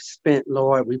that we've spent,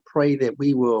 Lord. We pray that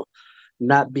we will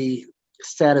not be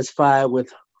satisfied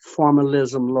with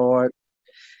formalism, Lord,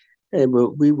 and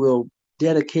we will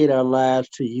dedicate our lives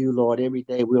to you, Lord. Every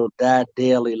day we'll die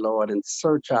daily, Lord, and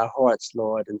search our hearts,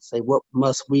 Lord, and say, what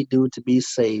must we do to be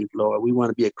saved, Lord? We want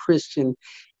to be a Christian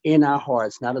in our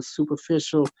hearts, not a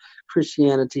superficial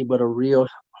Christianity, but a real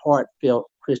heartfelt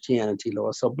Christianity,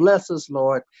 Lord. So bless us,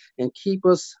 Lord, and keep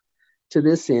us to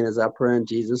this end, as I pray in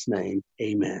Jesus' name.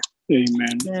 Amen.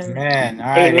 Amen. Amen. All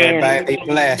right, everybody, be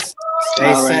blessed.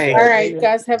 Stay safe. All right,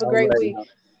 guys, have a great week.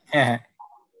 Yeah.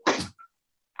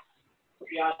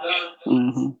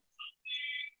 Mm-hmm.